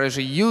yet there is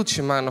a huge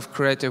amount of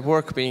creative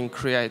work being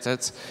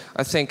created,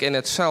 I think in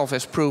itself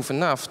is proof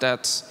enough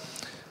that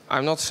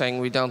I'm not saying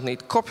we don't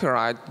need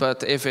copyright,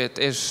 but if it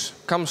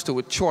comes to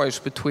a choice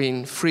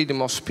between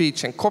freedom of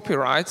speech and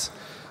copyright,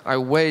 I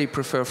way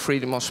prefer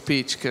freedom of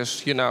speech,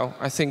 because, you know,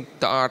 I think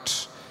the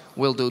arts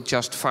will do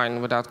just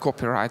fine without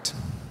copyright.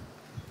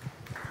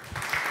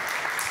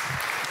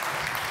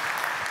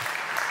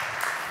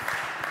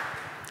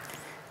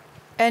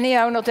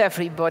 Anyhow, not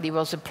everybody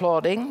was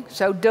applauding,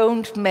 so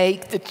don't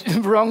make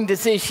the wrong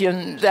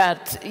decision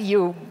that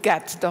you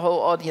get the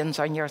whole audience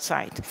on your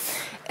side.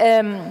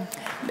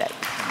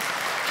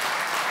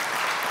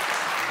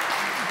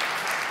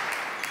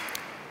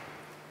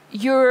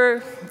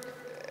 Your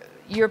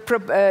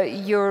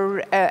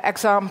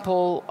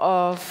example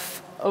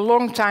of a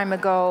long time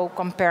ago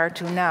compared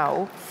to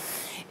now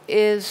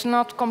is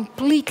not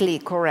completely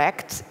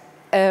correct.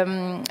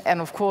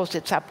 And of course,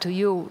 it's up to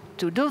you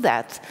to do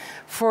that.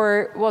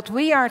 For what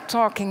we are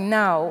talking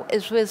now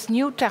is with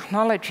new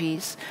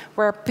technologies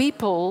where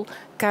people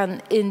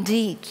can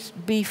indeed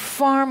be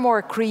far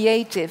more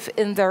creative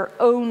in their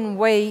own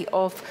way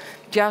of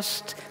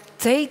just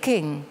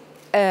taking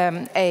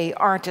a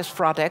artist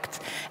product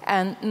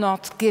and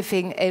not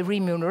giving a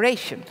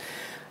remuneration.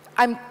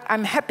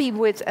 I'm happy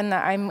with, and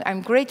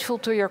I'm grateful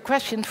to your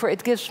question, for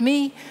it gives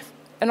me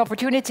an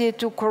opportunity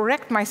to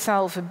correct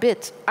myself a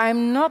bit.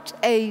 I'm not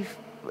a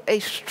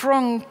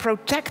strong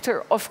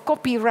protector of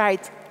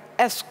copyright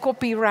as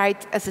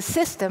a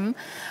system.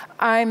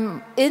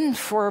 I'm in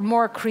for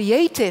more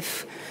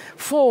creative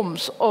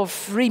forms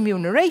of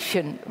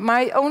remuneration.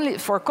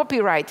 For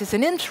copyright is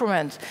an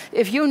instrument.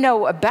 If you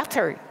know a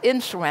better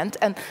instrument,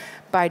 and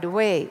by the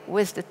way,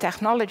 with the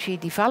technology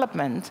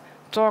development,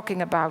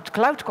 talking about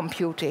cloud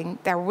computing,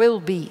 there will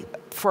be,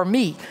 for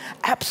me,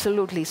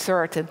 absolutely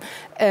certain,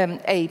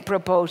 a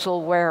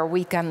proposal where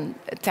we can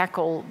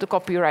tackle the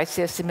copyright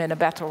system in a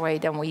better way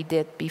than we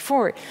did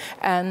before.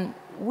 And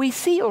we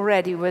see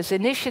already with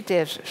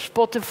initiatives,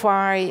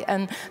 Spotify,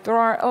 and there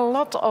are a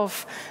lot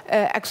of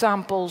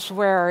examples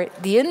where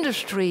the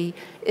industry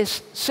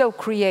is so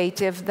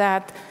creative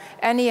that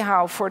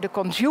anyhow, for the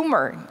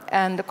consumer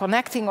and the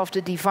connecting of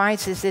the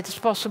devices, it is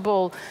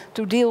possible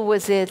to deal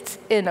with it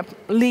in a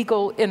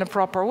legal, in a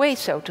proper way,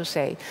 so to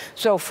say.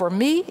 So for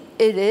me,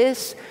 it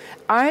is,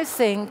 I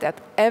think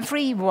that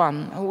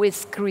everyone who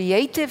is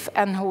creative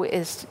and who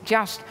is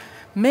just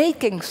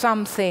making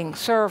something,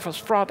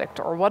 service, product,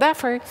 or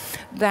whatever,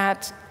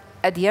 that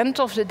at the end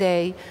of the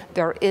day,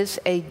 there is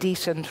a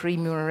decent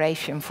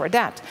remuneration for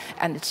that.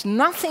 And it's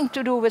nothing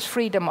to do with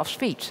freedom of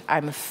speech.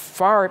 I'm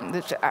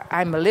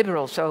a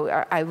liberal, so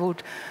I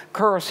would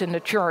curse in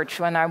the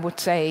church when I would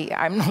say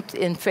I'm not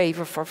in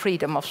favor for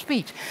freedom of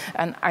speech.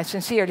 And I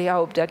sincerely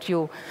hope that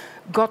you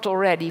got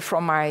already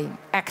from my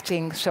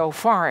acting so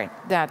far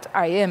that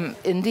I am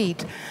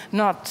indeed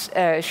not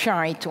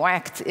shy to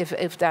act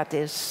if that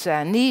is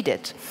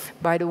needed.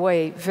 By the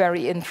way,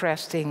 very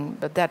interesting,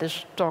 but that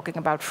is talking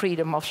about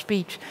freedom of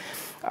speech.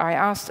 I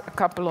asked a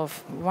couple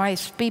of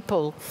wise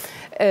people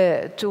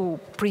to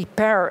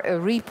prepare a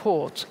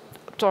report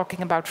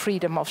talking about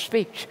freedom of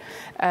speech.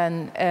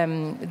 And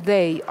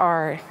they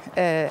are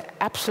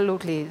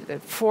absolutely,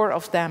 4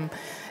 of them,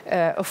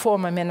 a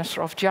former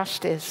Minister of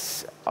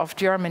Justice of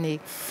Germany,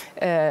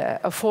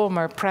 a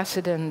former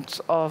president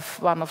of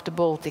one of the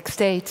Baltic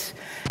states,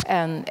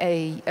 and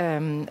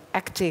an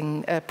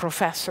acting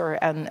professor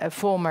and a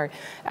former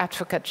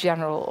Advocate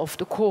General of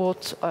the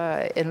Court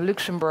in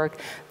Luxembourg.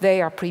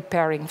 They are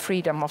preparing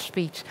freedom of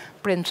speech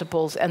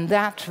principles, and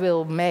that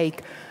will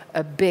make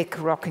a big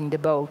rocking the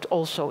boat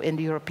also in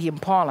the European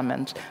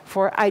Parliament.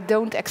 For I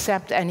don't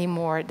accept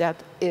anymore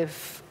that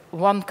if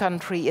one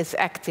country is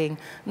acting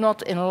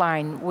not in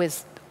line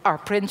with our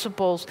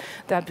principles,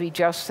 that we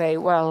just say,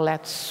 well,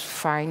 let's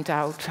find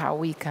out how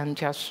we can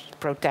just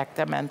protect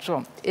them and so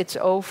on. It's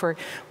over.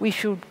 We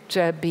should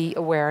be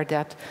aware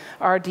that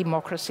our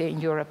democracy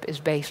in Europe is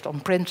based on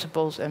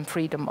principles, and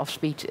freedom of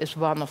speech is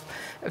one of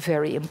a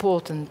very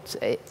important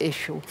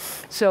issue.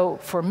 So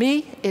for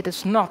me, it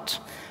is not,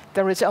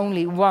 there is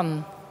only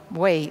one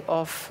way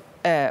of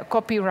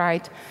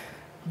copyright.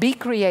 Be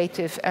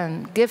creative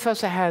and give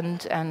us a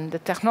hand, and the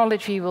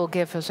technology will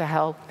give us a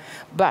help.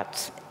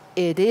 But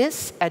it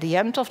is, at the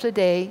end of the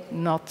day,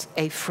 not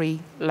a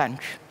free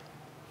lunch.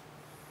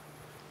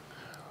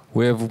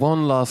 We have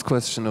one last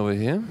question over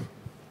here.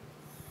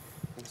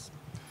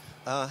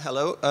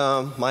 Hello,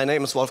 my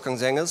name is Wolfgang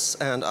Senges,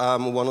 and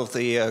I'm one of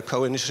the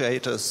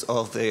co-initiators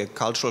of the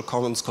Cultural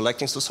Commons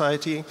Collecting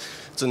Society.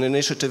 It's an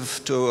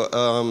initiative to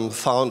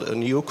found a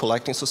new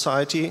collecting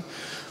society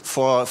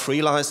for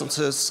free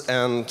licenses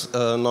and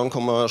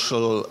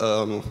non-commercial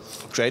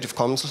Creative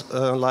Commons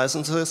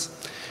licenses.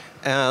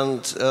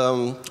 And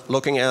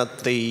looking at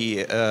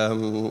the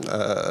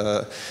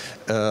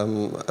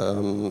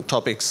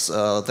topics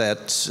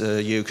that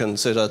you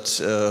considered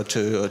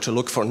to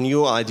look for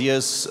new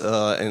ideas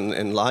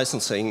in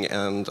licensing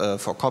and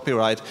for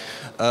copyright,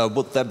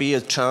 would there be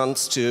a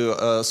chance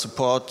to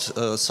support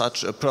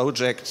such a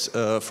project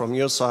from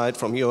your side,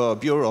 from your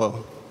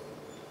bureau?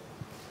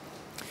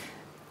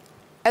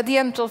 At the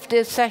end of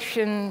this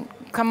session,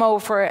 come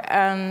over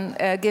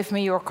and give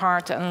me your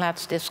card and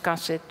let's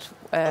discuss it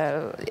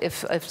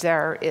if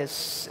there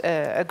is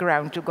a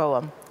ground to go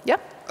on. Yeah?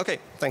 Okay,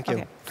 thank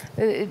you.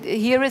 Okay.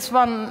 Here is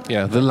one.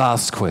 Yeah, the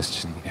last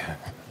question. Yeah.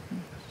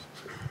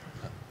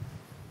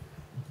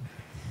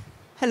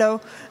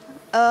 Hello.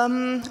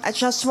 I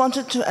just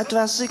wanted to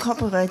address the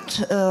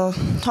copyright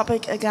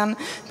topic again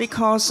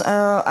because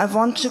I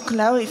want to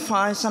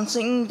clarify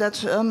something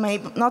that may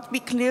not be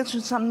clear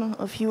to some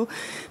of you,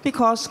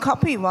 because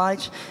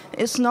copyright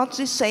is not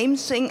the same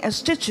thing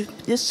as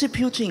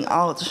distributing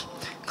art.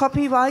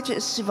 Copyright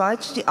is the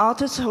right the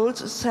artist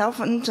holds itself,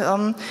 and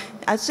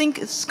I think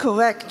it's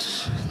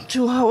correct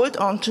to hold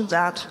on to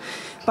that.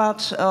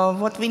 But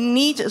what we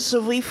need is a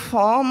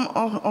reform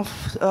of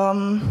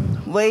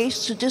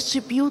ways to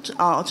distribute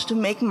art, to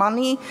make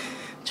money,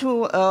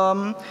 to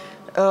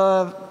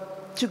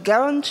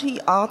guarantee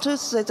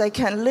artists that they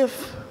can live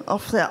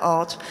off their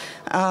art.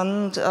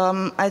 And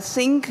I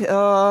think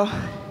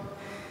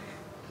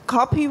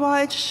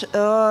copyright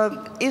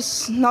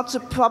is not the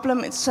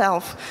problem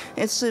itself.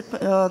 It's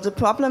the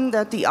problem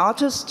that the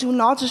artists do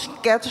not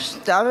get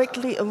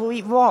directly a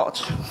reward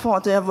for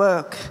their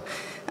work.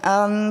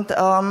 And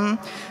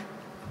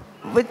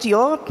with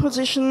your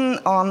position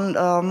on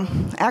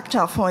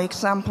ACTA, for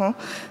example,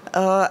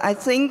 I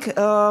think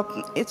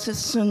it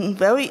is a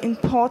very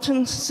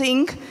important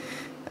thing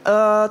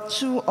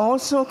to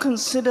also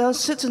consider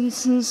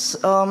citizens'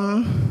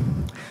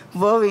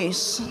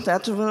 worries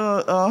that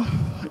will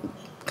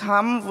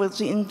come with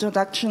the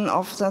introduction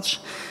of such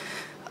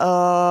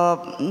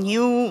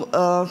new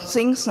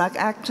things like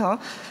ACTA,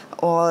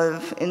 or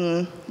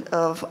in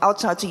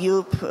outside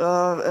Europe,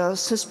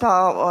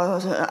 CISPA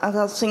or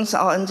other things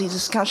are in the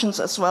discussions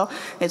as well.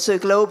 It's a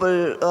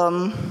global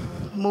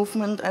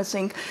movement, I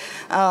think.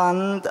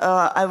 And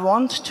I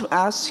want to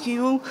ask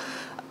you,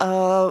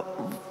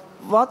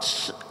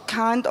 what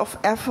kind of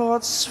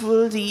efforts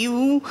will the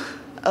EU,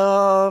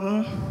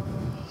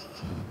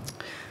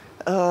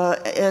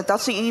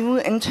 does the EU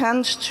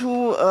intend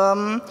to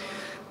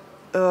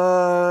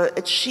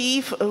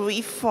achieve a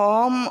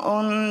reform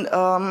on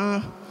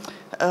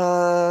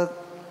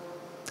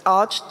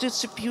art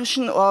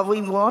distribution or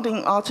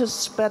rewarding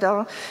artists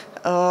better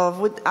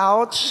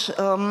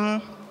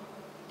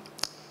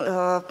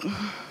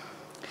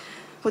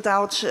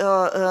without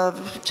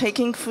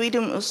taking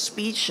freedom of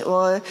speech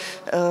or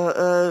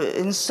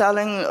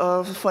installing,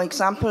 for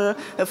example,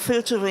 a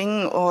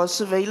filtering or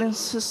surveillance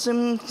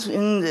system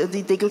in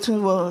the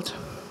digital world?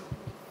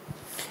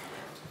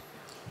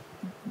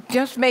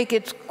 Just make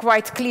it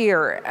quite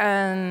clear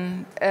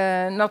and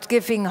not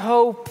giving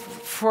hope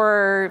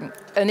for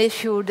an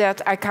issue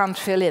that I can't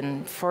fill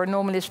in. For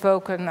normally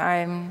spoken,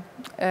 I'm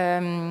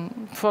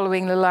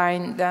following the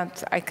line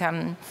that I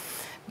can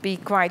be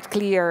quite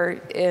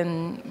clear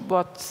in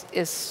what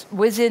is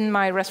within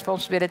my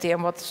responsibility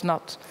and what's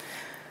not.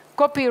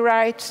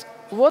 Copyright,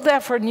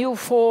 whatever new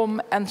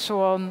form and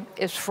so on,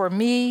 is for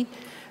me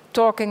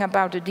talking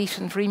about a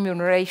decent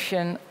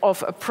remuneration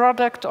of a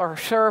product or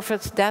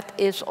service that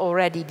is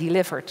already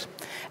delivered.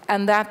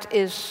 And that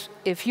is,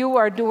 if you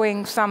are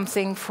doing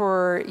something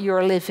for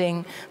your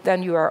living,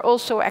 then you are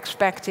also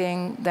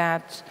expecting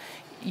that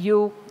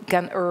you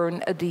can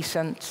earn a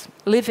decent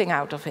living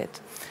out of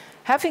it.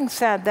 Having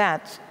said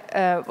that,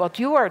 what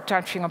you are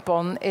touching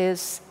upon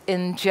is,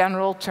 in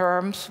general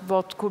terms,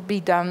 what could be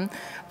done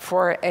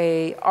for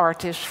an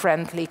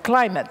artist-friendly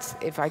climate,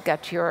 if I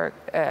get your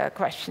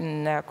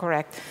question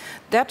correct.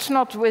 That's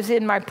not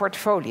within my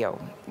portfolio,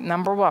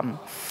 number one.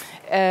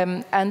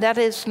 And that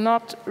is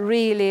not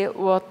really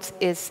what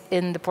is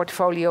in the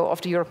portfolio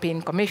of the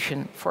European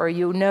Commission. For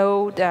you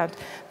know that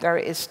there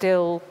is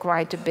still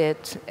quite a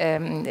bit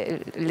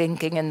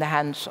linking in the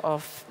hands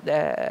of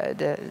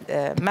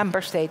the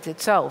member state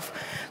itself.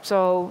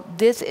 So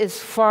this is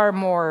far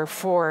more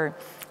for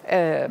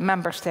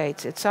member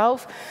states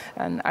itself,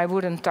 and I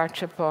wouldn't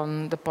touch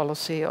upon the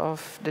policy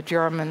of the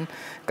German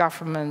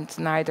government,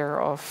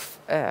 neither of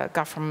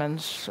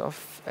governments of,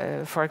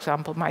 for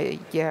example, my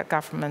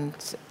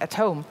government at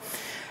home.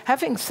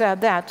 Having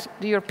said that,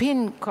 the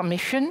European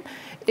Commission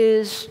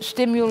is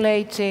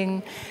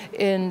stimulating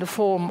in the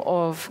form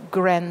of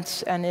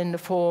grants and in the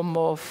form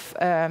of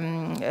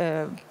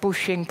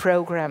pushing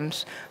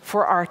programs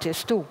for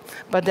artists too.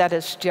 But that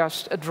is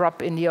just a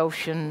drop in the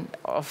ocean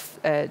of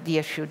the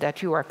issue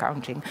that you are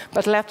counting.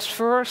 But let's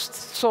first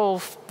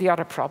solve the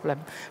other problem.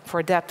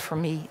 For that, for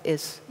me,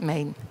 is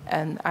main.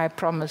 And I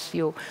promise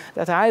you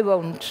that I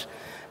won't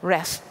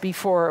rest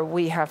before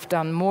we have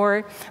done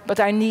more,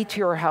 but I need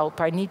your help,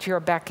 I need your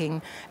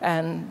backing,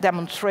 and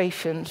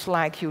demonstrations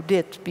like you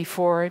did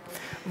before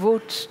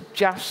would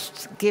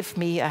just give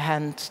me a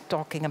hand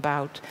talking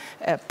about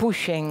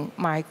pushing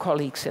my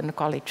colleagues in the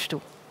college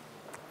too.